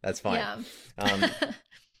 So that's fine. Yeah.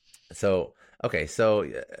 So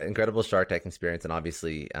incredible Shark Tank experience, and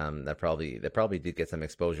obviously that probably did get some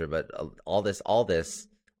exposure. But all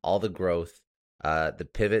the growth, the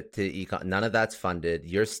pivot to eComm, none of that's funded. Are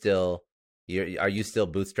you still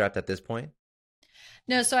bootstrapped at this point?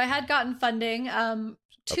 No, so I had gotten funding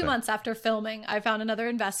 2 months after filming. I found another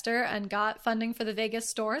investor and got funding for the Vegas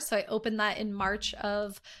store. So I opened that in March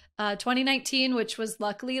of 2019, which was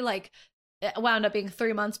luckily like it wound up being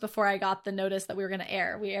 3 months before I got the notice that we were going to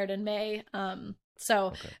air. We aired in May.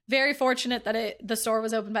 Very fortunate that the store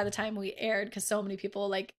was open by the time we aired, because so many people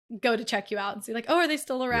like go to check you out and see like, oh, are they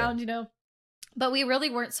still around? But we really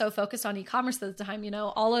weren't so focused on e-commerce at the time.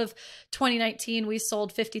 All of 2019, we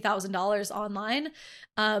sold $50,000 online.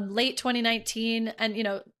 Late 2019, and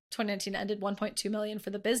 2019 ended 1.2 million for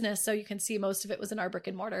the business. So you can see most of it was in our brick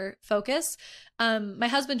and mortar focus. My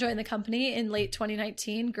husband joined the company in late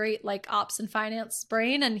 2019, great like ops and finance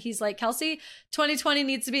brain. And he's like, Kelsey, 2020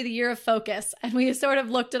 needs to be the year of focus. And we sort of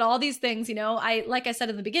looked at all these things, like I said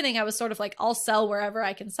in the beginning, I was sort of like, I'll sell wherever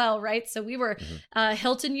I can sell. Right. So we were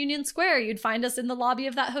Hilton Union Square. You'd find us in the lobby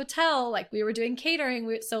of that hotel. Like we were doing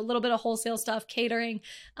catering. So a little bit of wholesale stuff, catering,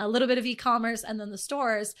 a little bit of e-commerce, and then the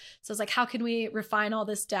stores. So it's like, how can we refine all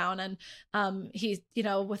this down? And he,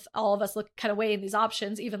 with all of us kind of weighing these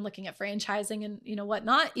options, even looking at franchising and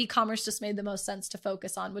whatnot, e-commerce just made the most sense to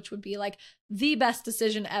focus on, which would be like the best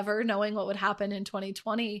decision ever, knowing what would happen in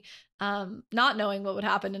 2020, not knowing what would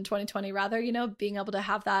happen in 2020, rather, being able to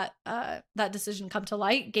have that decision come to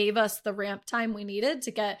light gave us the ramp time we needed to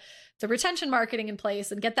get the retention marketing in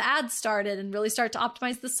place and get the ads started and really start to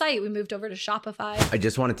optimize the site. We moved over to Shopify. I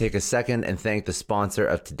just want to take a second and thank the sponsor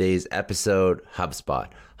of today's episode, HubSpot.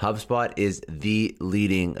 HubSpot is the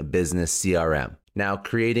leading business CRM. Now,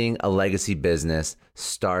 creating a legacy business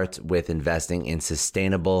starts with investing in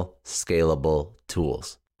sustainable, scalable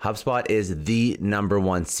tools. HubSpot is the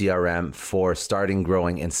 #1 CRM for starting,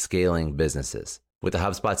 growing, and scaling businesses. With the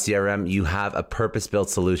HubSpot CRM, you have a purpose-built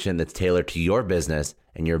solution that's tailored to your business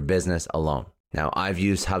and your business alone. Now, I've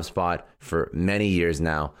used HubSpot for many years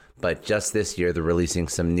now, but just this year, they're releasing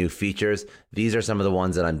some new features. These are some of the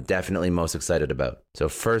ones that I'm definitely most excited about. So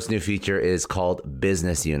first new feature is called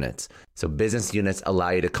Business Units. So business units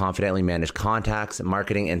allow you to confidently manage contacts,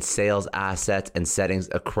 marketing, and sales assets and settings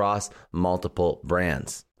across multiple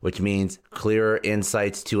brands. which means clearer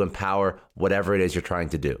insights to empower whatever it is you're trying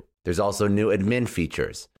to do. There's also new admin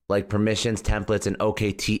features like permissions, templates, and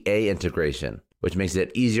OKTA integration, which makes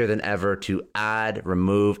it easier than ever to add,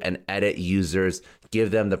 remove, and edit users,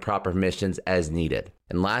 give them the proper permissions as needed.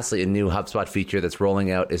 And lastly, a new HubSpot feature that's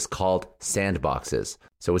rolling out is called sandboxes.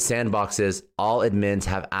 So with sandboxes, all admins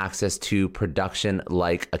have access to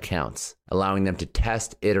production-like accounts, allowing them to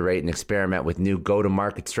test, iterate, and experiment with new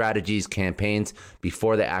go-to-market strategies, campaigns,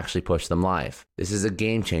 before they actually push them live. This is a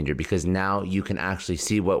game changer because now you can actually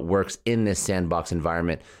see what works in this sandbox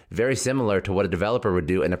environment, very similar to what a developer would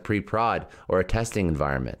do in a pre-prod or a testing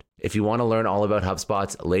environment. If you want to learn all about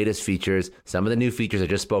HubSpot's latest features, some of the new features I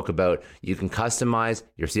just spoke about, you can customize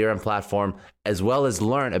your CRM platform as well as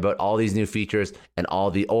learn about all these new features and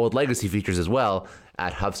all the old legacy features as well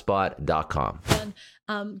at HubSpot.com.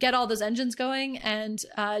 And get all those engines going and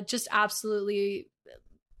just absolutely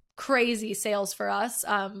crazy sales for us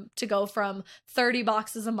to go from 30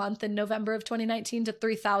 boxes a month in November of 2019 to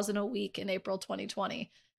 3,000 a week in April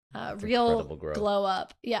 2020. Real glow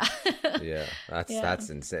up. Yeah. Yeah. That's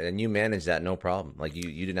insane. And you managed that no problem. Like you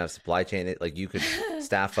didn't have supply chain. Like you could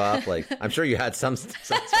staff up. Like I'm sure you had some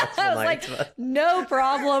I was like, no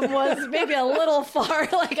problem was maybe a little far.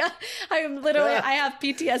 Like I'm literally, I have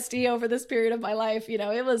PTSD over this period of my life. You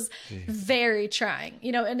know, it was very trying,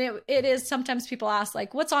 you know, and it is sometimes people ask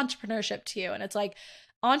like, what's entrepreneurship to you? And it's like,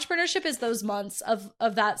 entrepreneurship is those months of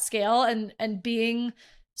that scale and being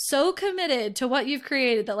so committed to what you've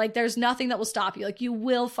created that like there's nothing that will stop you. Like you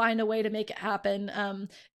will find a way to make it happen.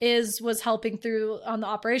 Was helping through on the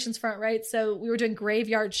operations front, right? So we were doing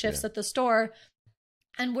graveyard shifts at the store,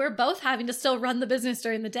 and we're both having to still run the business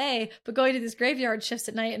during the day, but going to these graveyard shifts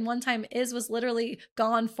at night. And one time was literally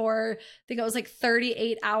gone for, I think it was like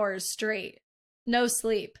 38 hours straight, no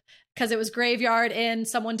sleep. Because it was graveyard and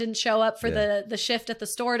someone didn't show up for the shift at the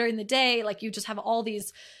store during the day. Like you just have all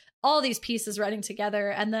these pieces running together.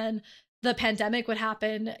 And then the pandemic would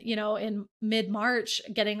happen, you know, in mid-March,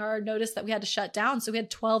 getting our notice that we had to shut down. So we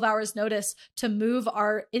had 12 hours notice to move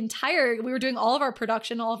we were doing all of our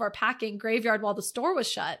production, all of our packing graveyard while the store was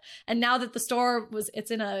shut. And now that the store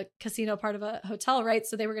it's in a casino part of a hotel, right?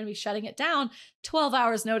 So they were going to be shutting it down. 12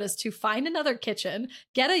 hours notice to find another kitchen,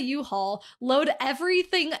 get a U-Haul, load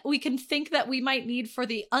everything we can think that we might need for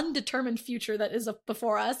the undetermined future that is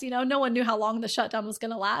before us. You know, no one knew how long the shutdown was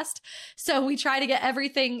going to last. So we try to get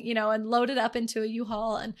everything, you know, and load it up into a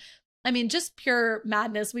U-Haul. And I mean, just pure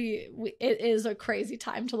madness. It is a crazy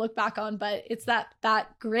time to look back on, but it's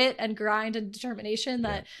that grit and grind and determination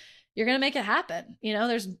that you're going to make it happen. You know,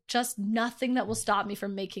 there's just nothing that will stop me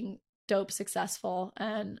from making Doughp successful.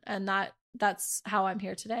 And that's how I'm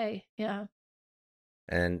here today. Yeah.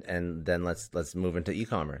 And then let's move into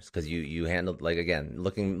e-commerce, because you handled, like, again,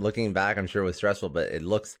 looking back, I'm sure it was stressful, but it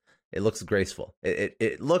looks graceful.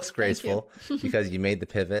 It looks graceful because you made the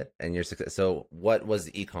pivot and you're success. So what was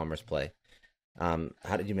the e-commerce play?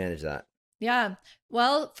 How did you manage that? Yeah.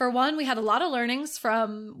 Well, for one, we had a lot of learnings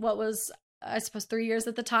from what was, I suppose, 3 years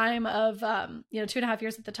at the time of, 2.5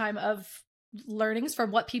 years at the time of learnings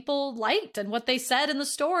from what people liked and what they said in the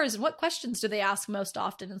stores and what questions do they ask most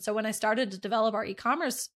often. And so when I started to develop our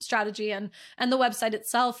e-commerce strategy and the website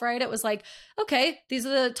itself, right, it was like, okay, these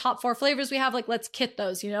are the top 4 flavors we have. Like, let's kit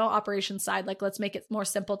those, operations side, like, let's make it more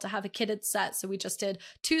simple to have a kitted set. So we just did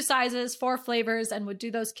 2 sizes, 4 flavors, and would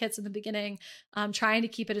do those kits in the beginning, trying to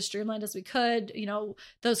keep it as streamlined as we could.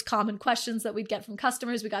 Those common questions that we'd get from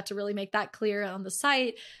customers, we got to really make that clear on the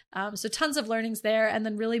site. So tons of learnings there, and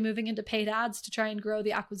then really moving into paid ads to try and grow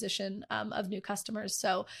the acquisition of new customers.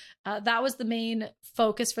 So that was the main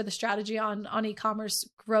focus for the strategy on e-commerce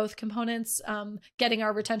growth components. Getting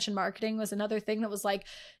our retention marketing was another thing that was like,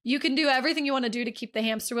 you can do everything you want to do to keep the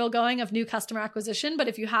hamster wheel going of new customer acquisition, but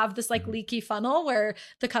if you have this like leaky funnel where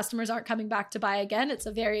the customers aren't coming back to buy again, it's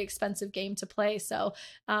a very expensive game to play. So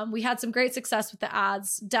we had some great success with the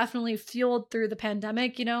ads, definitely fueled through the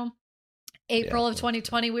pandemic. April of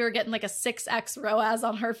 2020, we were getting like a 6x ROAS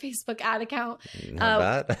on her Facebook ad account.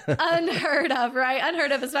 Not bad. Unheard of, right?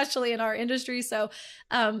 Unheard of, especially in our industry. So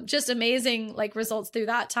just amazing like results through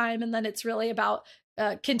that time. And then it's really about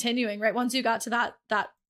continuing, right? Once you got to that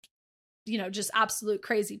just absolute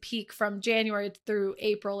crazy peak from January through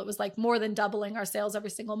April, it was like more than doubling our sales every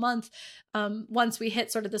single month. Once we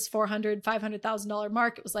hit sort of this $400,000-$500,000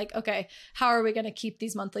 mark, it was like, okay, how are we going to keep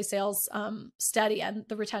these monthly sales steady? And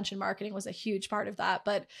the retention marketing was a huge part of that.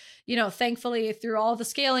 But, thankfully through all the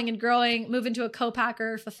scaling and growing, moving to a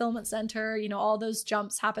co-packer fulfillment center, all those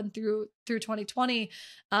jumps happened through through 2020,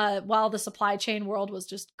 while the supply chain world was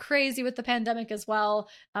just crazy with the pandemic as well.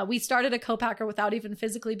 We started a co-packer without even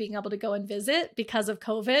physically being able to go and visit because of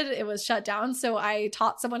COVID. It was shut down. So I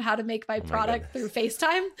taught someone how to make my product through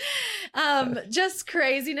FaceTime. Just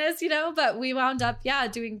craziness, but we wound up,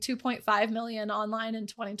 doing 2.5 million online in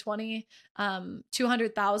 2020,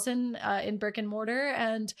 200,000 in brick and mortar,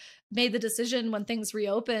 and made the decision when things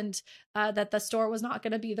reopened that the store was not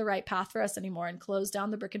going to be the right path for us anymore, and closed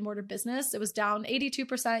down the brick and mortar business. It was down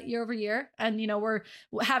 82% year over year. And, we're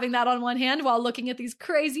having that on one hand while looking at these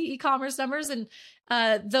crazy e-commerce numbers. And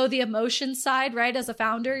though the emotion side, right, as a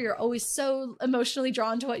founder, you're always so emotionally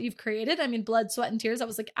drawn to what you've created. I mean, blood, sweat, and tears. I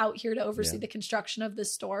was like out here to oversee the construction of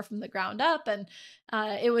this store from the ground up. And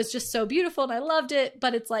it was just so beautiful and I loved it.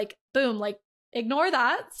 But it's like, boom, like, ignore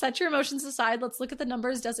that, set your emotions aside. Let's look at the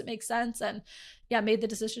numbers. Does it make sense? And made the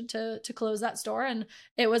decision to close that store. And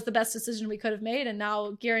it was the best decision we could have made. And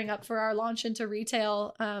now gearing up for our launch into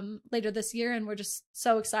retail later this year. And we're just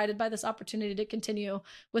so excited by this opportunity to continue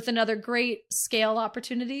with another great scale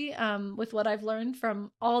opportunity with what I've learned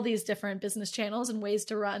from all these different business channels and ways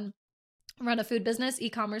to run a food business.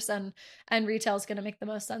 E-commerce and retail is going to make the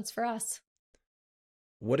most sense for us.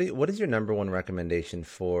 What is your number one recommendation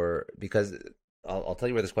for, because I'll tell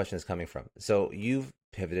you where this question is coming from. So you've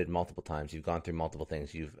pivoted multiple times. You've gone through multiple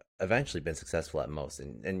things. You've eventually been successful at most.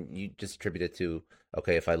 And you just attribute it to,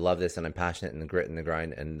 okay, if I love this and I'm passionate and the grit and the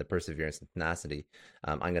grind and the perseverance and tenacity,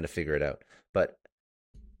 I'm going to figure it out. But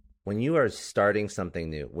when you are starting something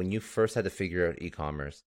new, when you first had to figure out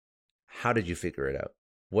e-commerce, how did you figure it out?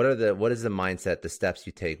 What is the mindset, the steps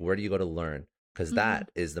you take? Where do you go to learn? Because that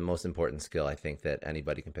is the most important skill I think that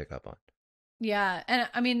anybody can pick up on. Yeah. And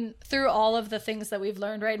I mean, through all of the things that we've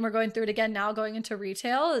learned, right? And we're going through it again now, going into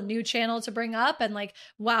retail, a new channel to bring up, and like,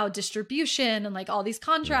 wow, distribution and like all these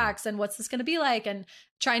contracts and what's this going to be like, and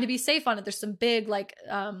trying to be safe on it. There's some big, like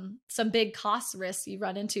some big cost risks you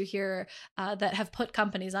run into here that have put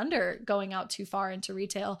companies under going out too far into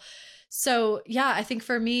retail. So I think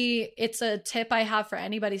for me, it's a tip I have for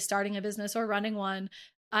anybody starting a business or running one.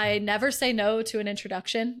 I never say no to an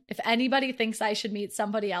introduction. If anybody thinks I should meet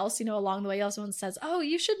somebody else, along the way, someone says, oh,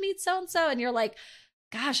 you should meet so-and-so. And you're like,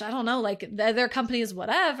 gosh, I don't know, like their company is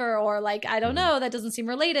whatever, or like, I don't know, that doesn't seem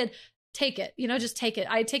related. Take it, just take it.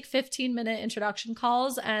 I take 15-minute introduction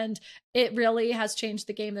calls, and it really has changed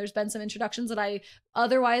the game. There's been some introductions that I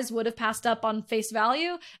otherwise would have passed up on face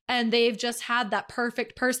value, and they've just had that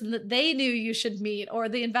perfect person that they knew you should meet, or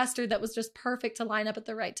the investor that was just perfect to line up at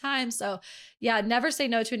the right time. So never say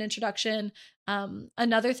no to an introduction.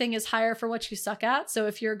 Another thing is hire for what you suck at. So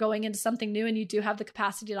if you're going into something new and you do have the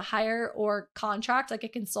capacity to hire or contract like a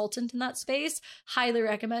consultant in that space, highly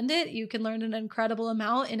recommend it. You can learn an incredible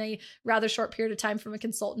amount in a rather short period of time from a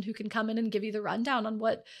consultant who can come in and give you the rundown on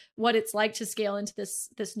what it's like to scale into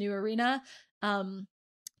this new arena.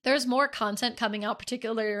 There's more content coming out,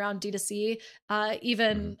 particularly around D2C.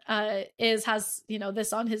 Has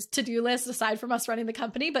this on his to-do list aside from us running the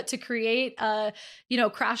company, but to create a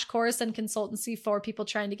crash course and consultancy for people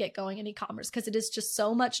trying to get going in e-commerce, because it is just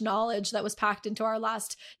so much knowledge that was packed into our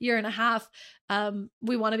last year and a half.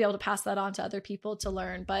 We want to be able to pass that on to other people to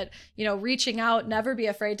learn, but reaching out, never be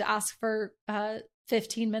afraid to ask for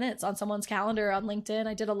 15 minutes on someone's calendar on LinkedIn.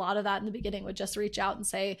 I did a lot of that in the beginning, would just reach out and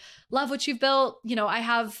say, love what you've built. I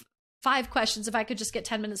have 5 questions. If I could just get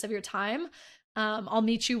 10 minutes of your time, I'll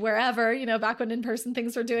meet you wherever, back when in-person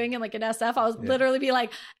things were doing, and like in SF, I was literally be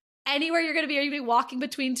like, anywhere you're going to be, are you going to be walking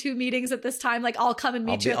between 2 meetings at this time? Like, I'll come and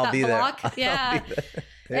meet you at that block. Yeah.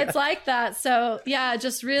 It's like that. So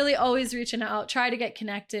just really always reaching out, try to get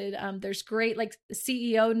connected. There's great like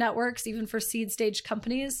CEO networks, even for seed stage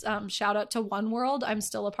companies. Shout out to One World. I'm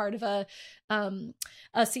still a part of a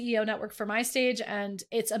CEO network for my stage, and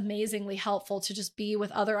it's amazingly helpful to just be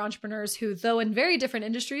with other entrepreneurs who, though in very different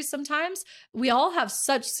industries, sometimes we all have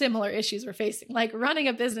such similar issues we're facing. Like running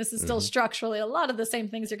a business is still structurally a lot of the same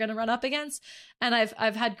things you're going to run up against, and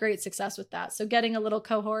I've had great success with that. So getting a little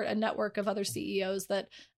cohort, a network of other CEOs that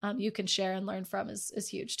you can share and learn from is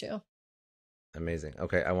huge too. Amazing.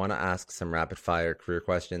 Okay, I want to ask some rapid fire career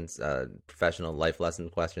questions, professional life lesson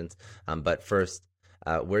questions. But first,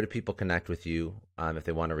 where do people connect with you if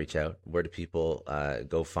they want to reach out? Where do people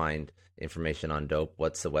go find information on Doughp?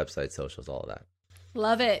 What's the website, socials, all of that?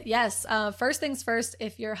 Love it. Yes. First things first,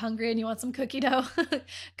 if you're hungry and you want some cookie dough,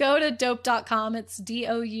 go to doughp.com. It's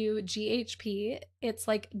DOUGHP. It's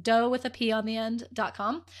like dough with a P on the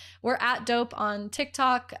end.com. We're at Doughp on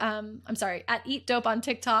TikTok. I'm sorry, at Eat Doughp on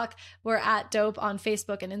TikTok. We're at Doughp on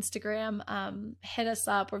Facebook and Instagram. Hit us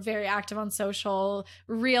up. We're very active on social.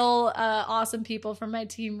 Real awesome people from my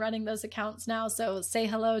team running those accounts now. So say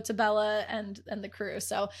hello to Bella and the crew.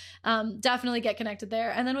 So definitely get connected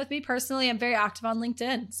there. And then with me personally, I'm very active on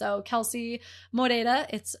LinkedIn. So Kelsey Moreira,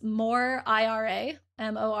 it's Moreira,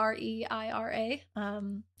 Moreira.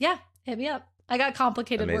 Yeah, hit me up. I got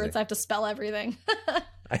complicated Amazing. words. I have to spell everything.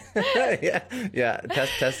 yeah.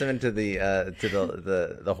 Testament to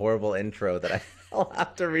the horrible intro that I'll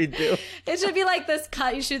have to redo. It should be like this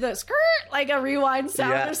cut. You should do the skirt, like a rewind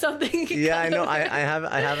sound or something. Yeah, I know. I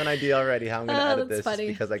have an idea already how I'm going to edit this funny.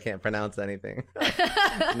 because I can't pronounce anything.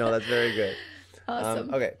 No, that's very good.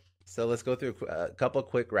 Awesome. Okay, so let's go through a couple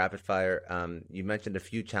quick rapid fire. You mentioned a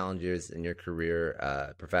few challenges in your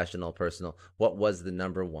career, professional, personal. What was the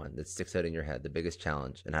number one that sticks out in your head, the biggest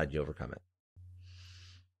challenge, and how did you overcome it?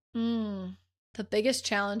 The biggest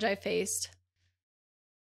challenge I faced.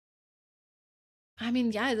 I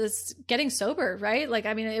mean, yeah, this getting sober, right? Like,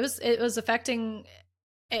 I mean, it was affecting.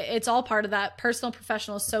 It's all part of that. Personal,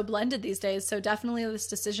 professional is so blended these days. So definitely this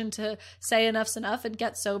decision to say enough's enough and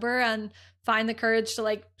get sober and find the courage to,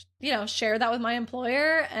 like, you know, share that with my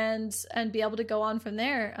employer and be able to go on from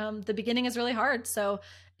there. The beginning is really hard. So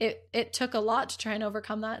it took a lot to try and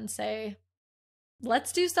overcome that and say,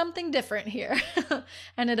 let's do something different here.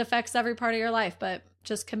 And it affects every part of your life, but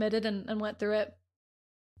just committed and went through it.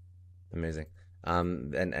 Amazing.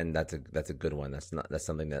 And that's a good one. That's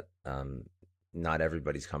something that not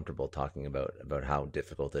everybody's comfortable talking about how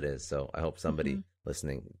difficult it is. So I hope somebody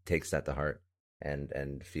listening takes that to heart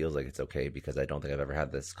and feels like it's okay, because I don't think I've ever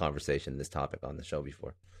had this conversation, this topic on the show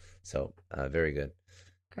before. So very good.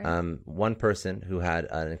 Great. One person who had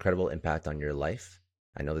an incredible impact on your life.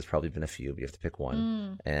 I know there's probably been a few, but you have to pick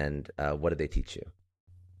one. And what did they teach you?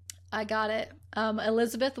 I got it.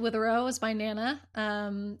 Elizabeth Witherow is my Nana.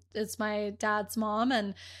 It's my dad's mom.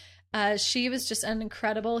 And she was just an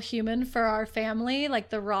incredible human for our family, like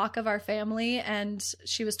the rock of our family. And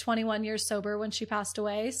she was 21 years sober when she passed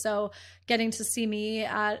away. So getting to see me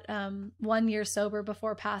at 1 year sober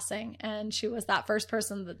before passing. And she was that first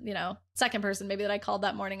person that, you know, second person maybe that I called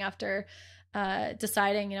that morning after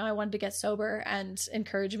deciding, you know, I wanted to get sober, and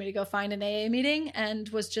encouraged me to go find an AA meeting, and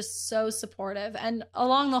was just so supportive. And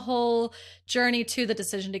along the whole journey to the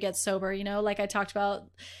decision to get sober, you know, like I talked about,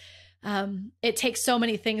 it takes so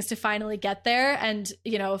many things to finally get there. And,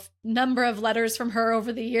 you know, number of letters from her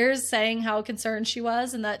over the years saying how concerned she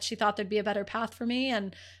was and that she thought there'd be a better path for me.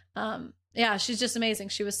 And yeah, she's just amazing.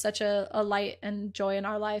 She was such a light and joy in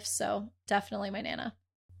our life. So definitely my Nana.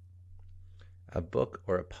 A book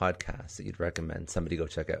or a podcast that you'd recommend somebody go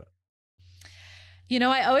check out? You know,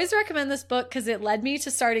 I always recommend this book because it led me to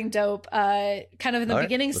starting Doughp, kind of in the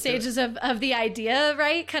beginning stages of the idea,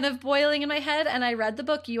 right? Kind of boiling in my head. And I read the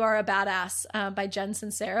book, You Are a Badass, by Jen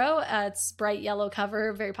Sincero. It's bright yellow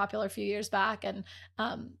cover, very popular a few years back. And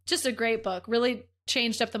just a great book, really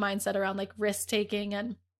changed up the mindset around like risk taking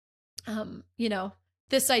and, you know,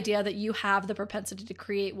 this idea that you have the propensity to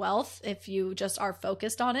create wealth if you just are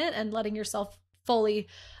focused on it and letting yourself fully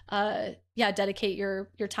dedicate your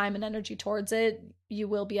time and energy towards it, you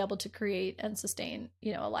will be able to create and sustain,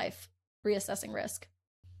 you know, a life. Reassessing risk.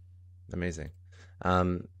 Amazing.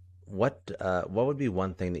 What would be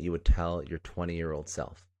one thing that you would tell your 20-year-old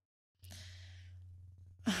self?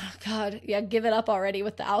 Oh, God, yeah, give it up already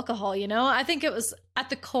with the alcohol, you know? I think it was at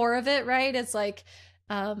the core of it, right? It's like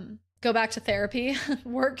go back to therapy,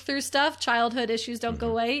 work through stuff. Childhood issues don't go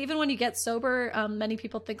away. Even when you get sober, many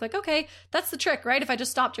people think like, okay, that's the trick, right? If I just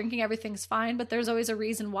stop drinking, everything's fine. But there's always a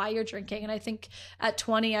reason why you're drinking. And I think at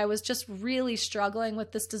 20, I was just really struggling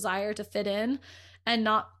with this desire to fit in and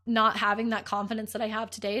not having that confidence that I have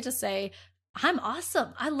today to say, I'm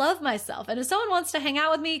awesome. I love myself. And if someone wants to hang out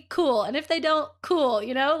with me, cool. And if they don't, cool.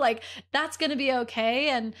 You know, like that's going to be okay.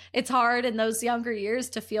 And it's hard in those younger years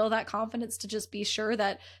to feel that confidence, to just be sure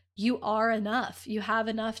that you are enough. You have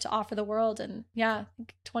enough to offer the world. And yeah, I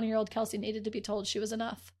think 20-year-old Kelsey needed to be told she was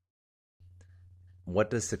enough.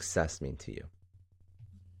 What does success mean to you?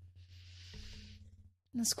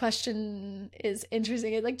 This question is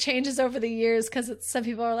interesting. It like changes over the years because some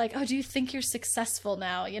people are like, oh, do you think you're successful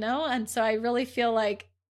now? You know? And so I really feel like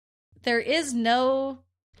there is no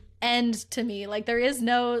end to me. Like there is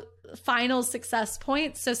no final success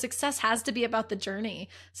point. So success has to be about the journey.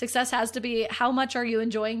 Success has to be how much are you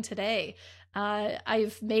enjoying today?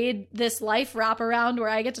 I've made this life wraparound where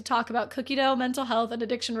I get to talk about cookie dough, mental health, and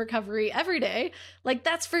addiction recovery every day. Like,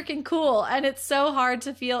 that's freaking cool. And it's so hard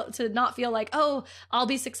to not feel like, oh, I'll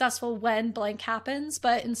be successful when blank happens,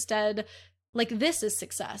 but instead, like, this is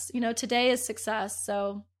success. Today is success.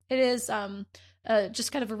 So it is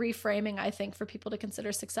just kind of a reframing, I think, for people to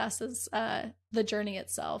consider success as the journey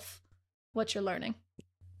itself, what you're learning.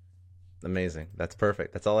 Amazing. That's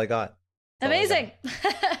perfect. That's all I got. Amazing.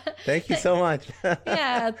 Thank you so much.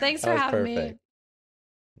 Yeah, thanks for having me.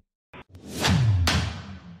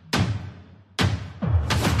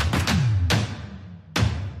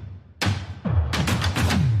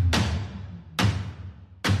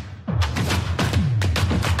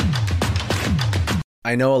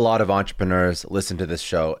 I know a lot of entrepreneurs listen to this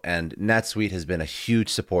show, and NetSuite has been a huge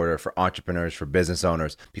supporter for entrepreneurs, for business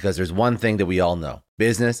owners, because there's one thing that we all know.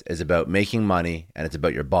 Business is about making money, and it's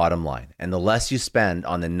about your bottom line. And the less you spend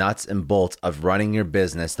on the nuts and bolts of running your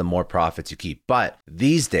business, the more profits you keep. But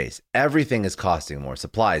these days, everything is costing more.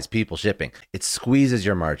 Supplies, people, shipping. It squeezes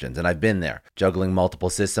your margins, and I've been there, juggling multiple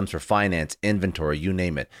systems for finance, inventory, you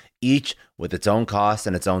name it, each with its own costs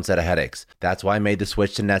and its own set of headaches. That's why I made the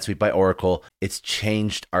switch to NetSuite by Oracle. It's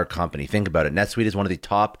changed our company. Think about it. NetSuite is one of the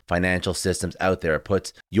top financial systems out there. It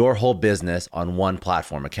puts your whole business on one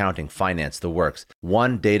platform, accounting, finance, the works.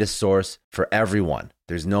 One data source for everyone.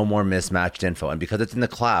 There's no more mismatched info. And because it's in the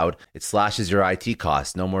cloud, it slashes your IT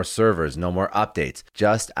costs. No more servers, no more updates.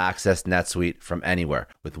 Just access NetSuite from anywhere.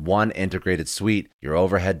 With one integrated suite, your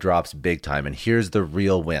overhead drops big time. And here's the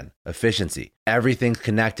real win. Efficiency. Everything's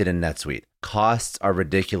connected in NetSuite. Costs are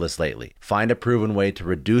ridiculous lately. Find a proven way to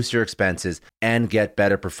reduce your expenses and get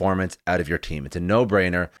better performance out of your team. It's a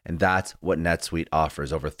no-brainer, and that's what NetSuite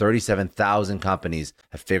offers. Over 37,000 companies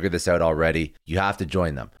have figured this out already. You have to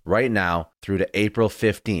join them. Right now, through to April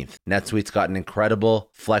 15th, NetSuite's got an incredible,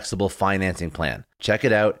 flexible financing plan. Check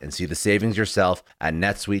it out and see the savings yourself at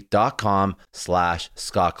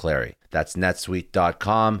netsuite.com/Scott Clary. That's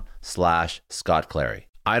netsuite.com/Scott Clary.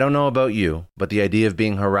 I don't know about you, but the idea of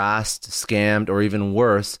being harassed, scammed, or even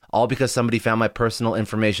worse, all because somebody found my personal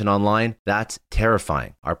information online, that's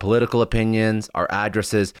terrifying. Our political opinions, our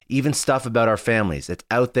addresses, even stuff about our families, it's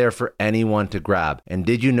out there for anyone to grab. And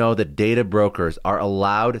did you know that data brokers are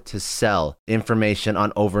allowed to sell information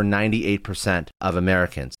on over 98% of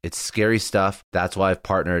Americans? It's scary stuff. That's why I've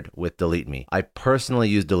partnered with Delete Me. I personally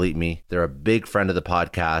use Delete Me. They're a big friend of the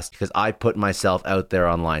podcast because I put myself out there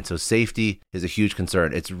online. So safety is a huge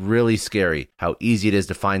concern. It's really scary how easy it is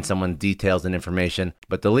to find someone's details and information,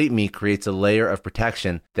 but Delete Me creates a layer of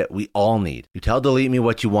protection that we all need. You tell Delete Me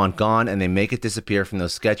what you want gone, and they make it disappear from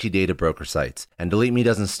those sketchy data broker sites. And Delete Me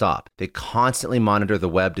doesn't stop. They constantly monitor the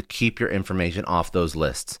web to keep your information off those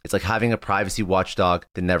lists. It's like having a privacy watchdog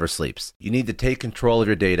that never sleeps. You need to take control of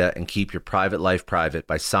your data and keep your private life private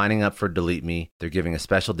by signing up for Delete Me. They're giving a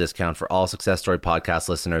special discount for all Success Story podcast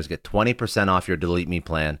listeners. Get 20% off your Delete Me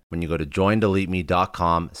plan when you go to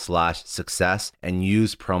joindeleteme.com/success and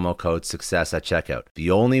use promo code success at checkout. The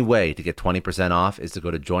only way to get 20% off is to go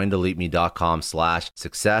to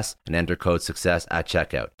joindeleteme.com/success and enter code success at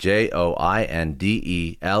checkout.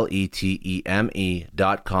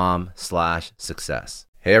 joindeleteme.com/success.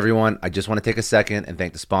 Hey everyone, I just want to take a second and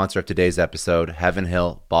thank the sponsor of today's episode, Heaven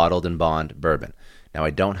Hill Bottled and Bond Bourbon. Now, I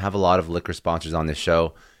don't have a lot of liquor sponsors on this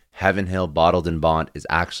show. Heaven Hill Bottled and Bond is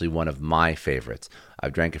actually one of my favorites.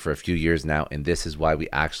 I've drank it for a few years now, and this is why we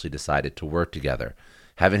actually decided to work together.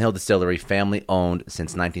 Heaven Hill Distillery, family owned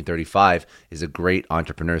since 1935, is a great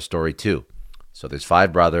entrepreneur story too. So there's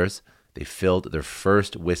 5 brothers. They filled their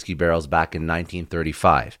first whiskey barrels back in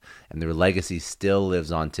 1935, and their legacy still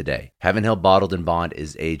lives on today. Heaven Hill Bottled and Bond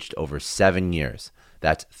is aged over 7 years.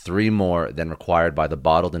 That's 3 more than required by the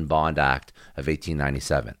Bottled and Bond Act of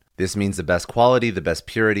 1897. This means the best quality, the best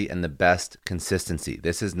purity, and the best consistency.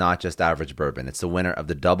 This is not just average bourbon. It's the winner of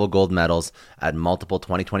the double gold medals at multiple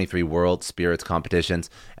 2023 World Spirits competitions,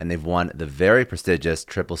 and they've won the very prestigious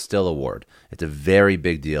Triple Still Award. It's a very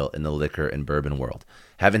big deal in the liquor and bourbon world.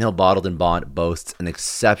 Heaven Hill Bottled and Bond boasts an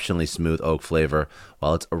exceptionally smooth oak flavor,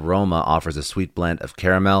 while its aroma offers a sweet blend of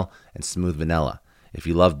caramel and smooth vanilla. If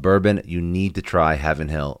you love bourbon, you need to try Heaven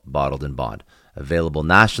Hill Bottled and Bond. Available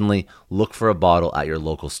nationally, look for a bottle at your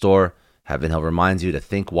local store. Heaven Hill reminds you to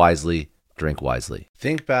think wisely, drink wisely.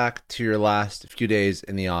 Think back to your last few days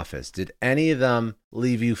in the office. Did any of them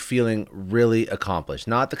leave you feeling really accomplished?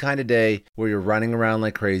 Not the kind of day where you're running around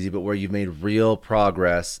like crazy, but where you've made real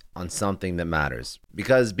progress on something that matters.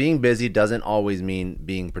 Because being busy doesn't always mean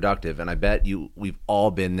being productive, and I bet we've all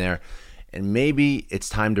been there. And maybe it's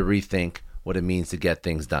time to rethink what it means to get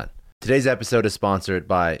things done. Today's episode is sponsored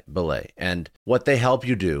by Belay, and what they help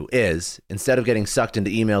you do is, instead of getting sucked into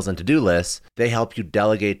emails and to-do lists, they help you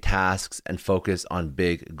delegate tasks and focus on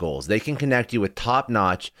big goals. They can connect you with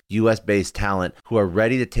top-notch US-based talent who are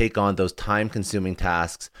ready to take on those time-consuming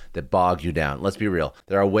tasks that bog you down. Let's be real.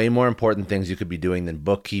 There are way more important things you could be doing than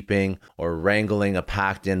bookkeeping or wrangling a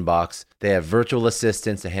packed inbox. They have virtual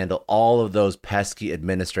assistants to handle all of those pesky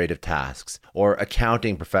administrative tasks, or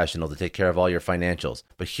accounting professionals to take care of all your financials.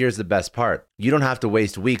 But here's the best part. You don't have to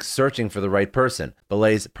waste weeks searching for the right person.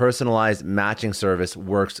 Belay's personalized matching service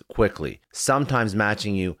works quickly, sometimes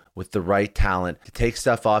matching you with the right talent to take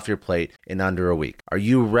stuff off your plate in under a week. Are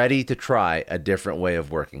you ready to try a different way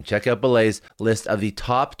of working? Check out Belay's list of the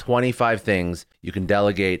top 25 things you can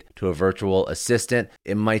delegate to a virtual assistant.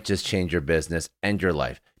 It might just change your business and your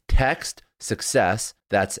life. Text SUCCESS,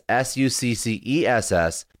 that's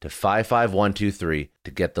SUCCESS, to 55123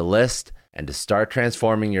 to get the list and to start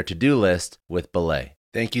transforming your to-do list with Belay.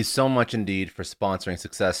 Thank you so much, Indeed, for sponsoring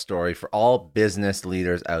Success Story. For all business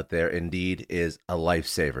leaders out there, Indeed is a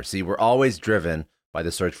lifesaver. See, we're always driven by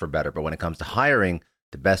the search for better, but when it comes to hiring,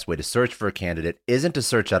 the best way to search for a candidate isn't to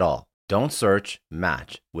search at all. Don't search,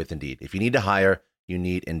 match with Indeed. If you need to hire, you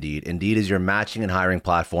need Indeed. Indeed is your matching and hiring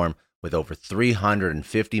platform with over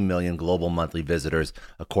 350 million global monthly visitors,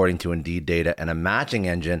 according to Indeed data, and a matching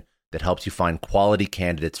engine that helps you find quality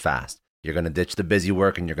candidates fast. You're going to ditch the busy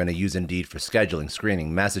work and you're going to use Indeed for scheduling,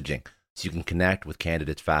 screening, messaging, so you can connect with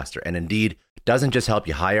candidates faster. And Indeed doesn't just help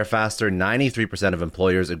you hire faster. 93% of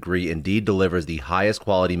employers agree Indeed delivers the highest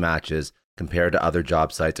quality matches compared to other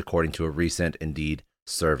job sites, according to a recent Indeed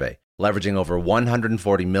survey. Leveraging over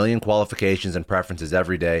 140 million qualifications and preferences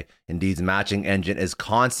every day, Indeed's matching engine is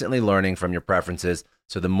constantly learning from your preferences,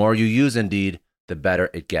 so the more you use Indeed, the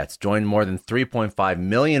better it gets. Join more than 3.5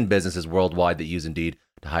 million businesses worldwide that use Indeed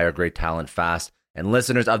to hire great talent fast. And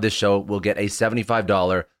listeners of this show will get a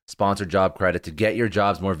 $75 sponsored job credit to get your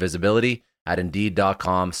jobs more visibility at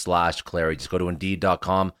Indeed.com/Clary. Just go to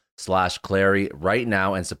Indeed.com/Clary right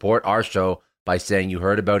now and support our show by saying you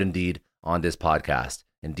heard about Indeed on this podcast.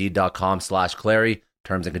 Indeed.com/Clary.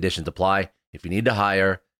 Terms and conditions apply. If you need to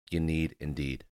hire, you need Indeed.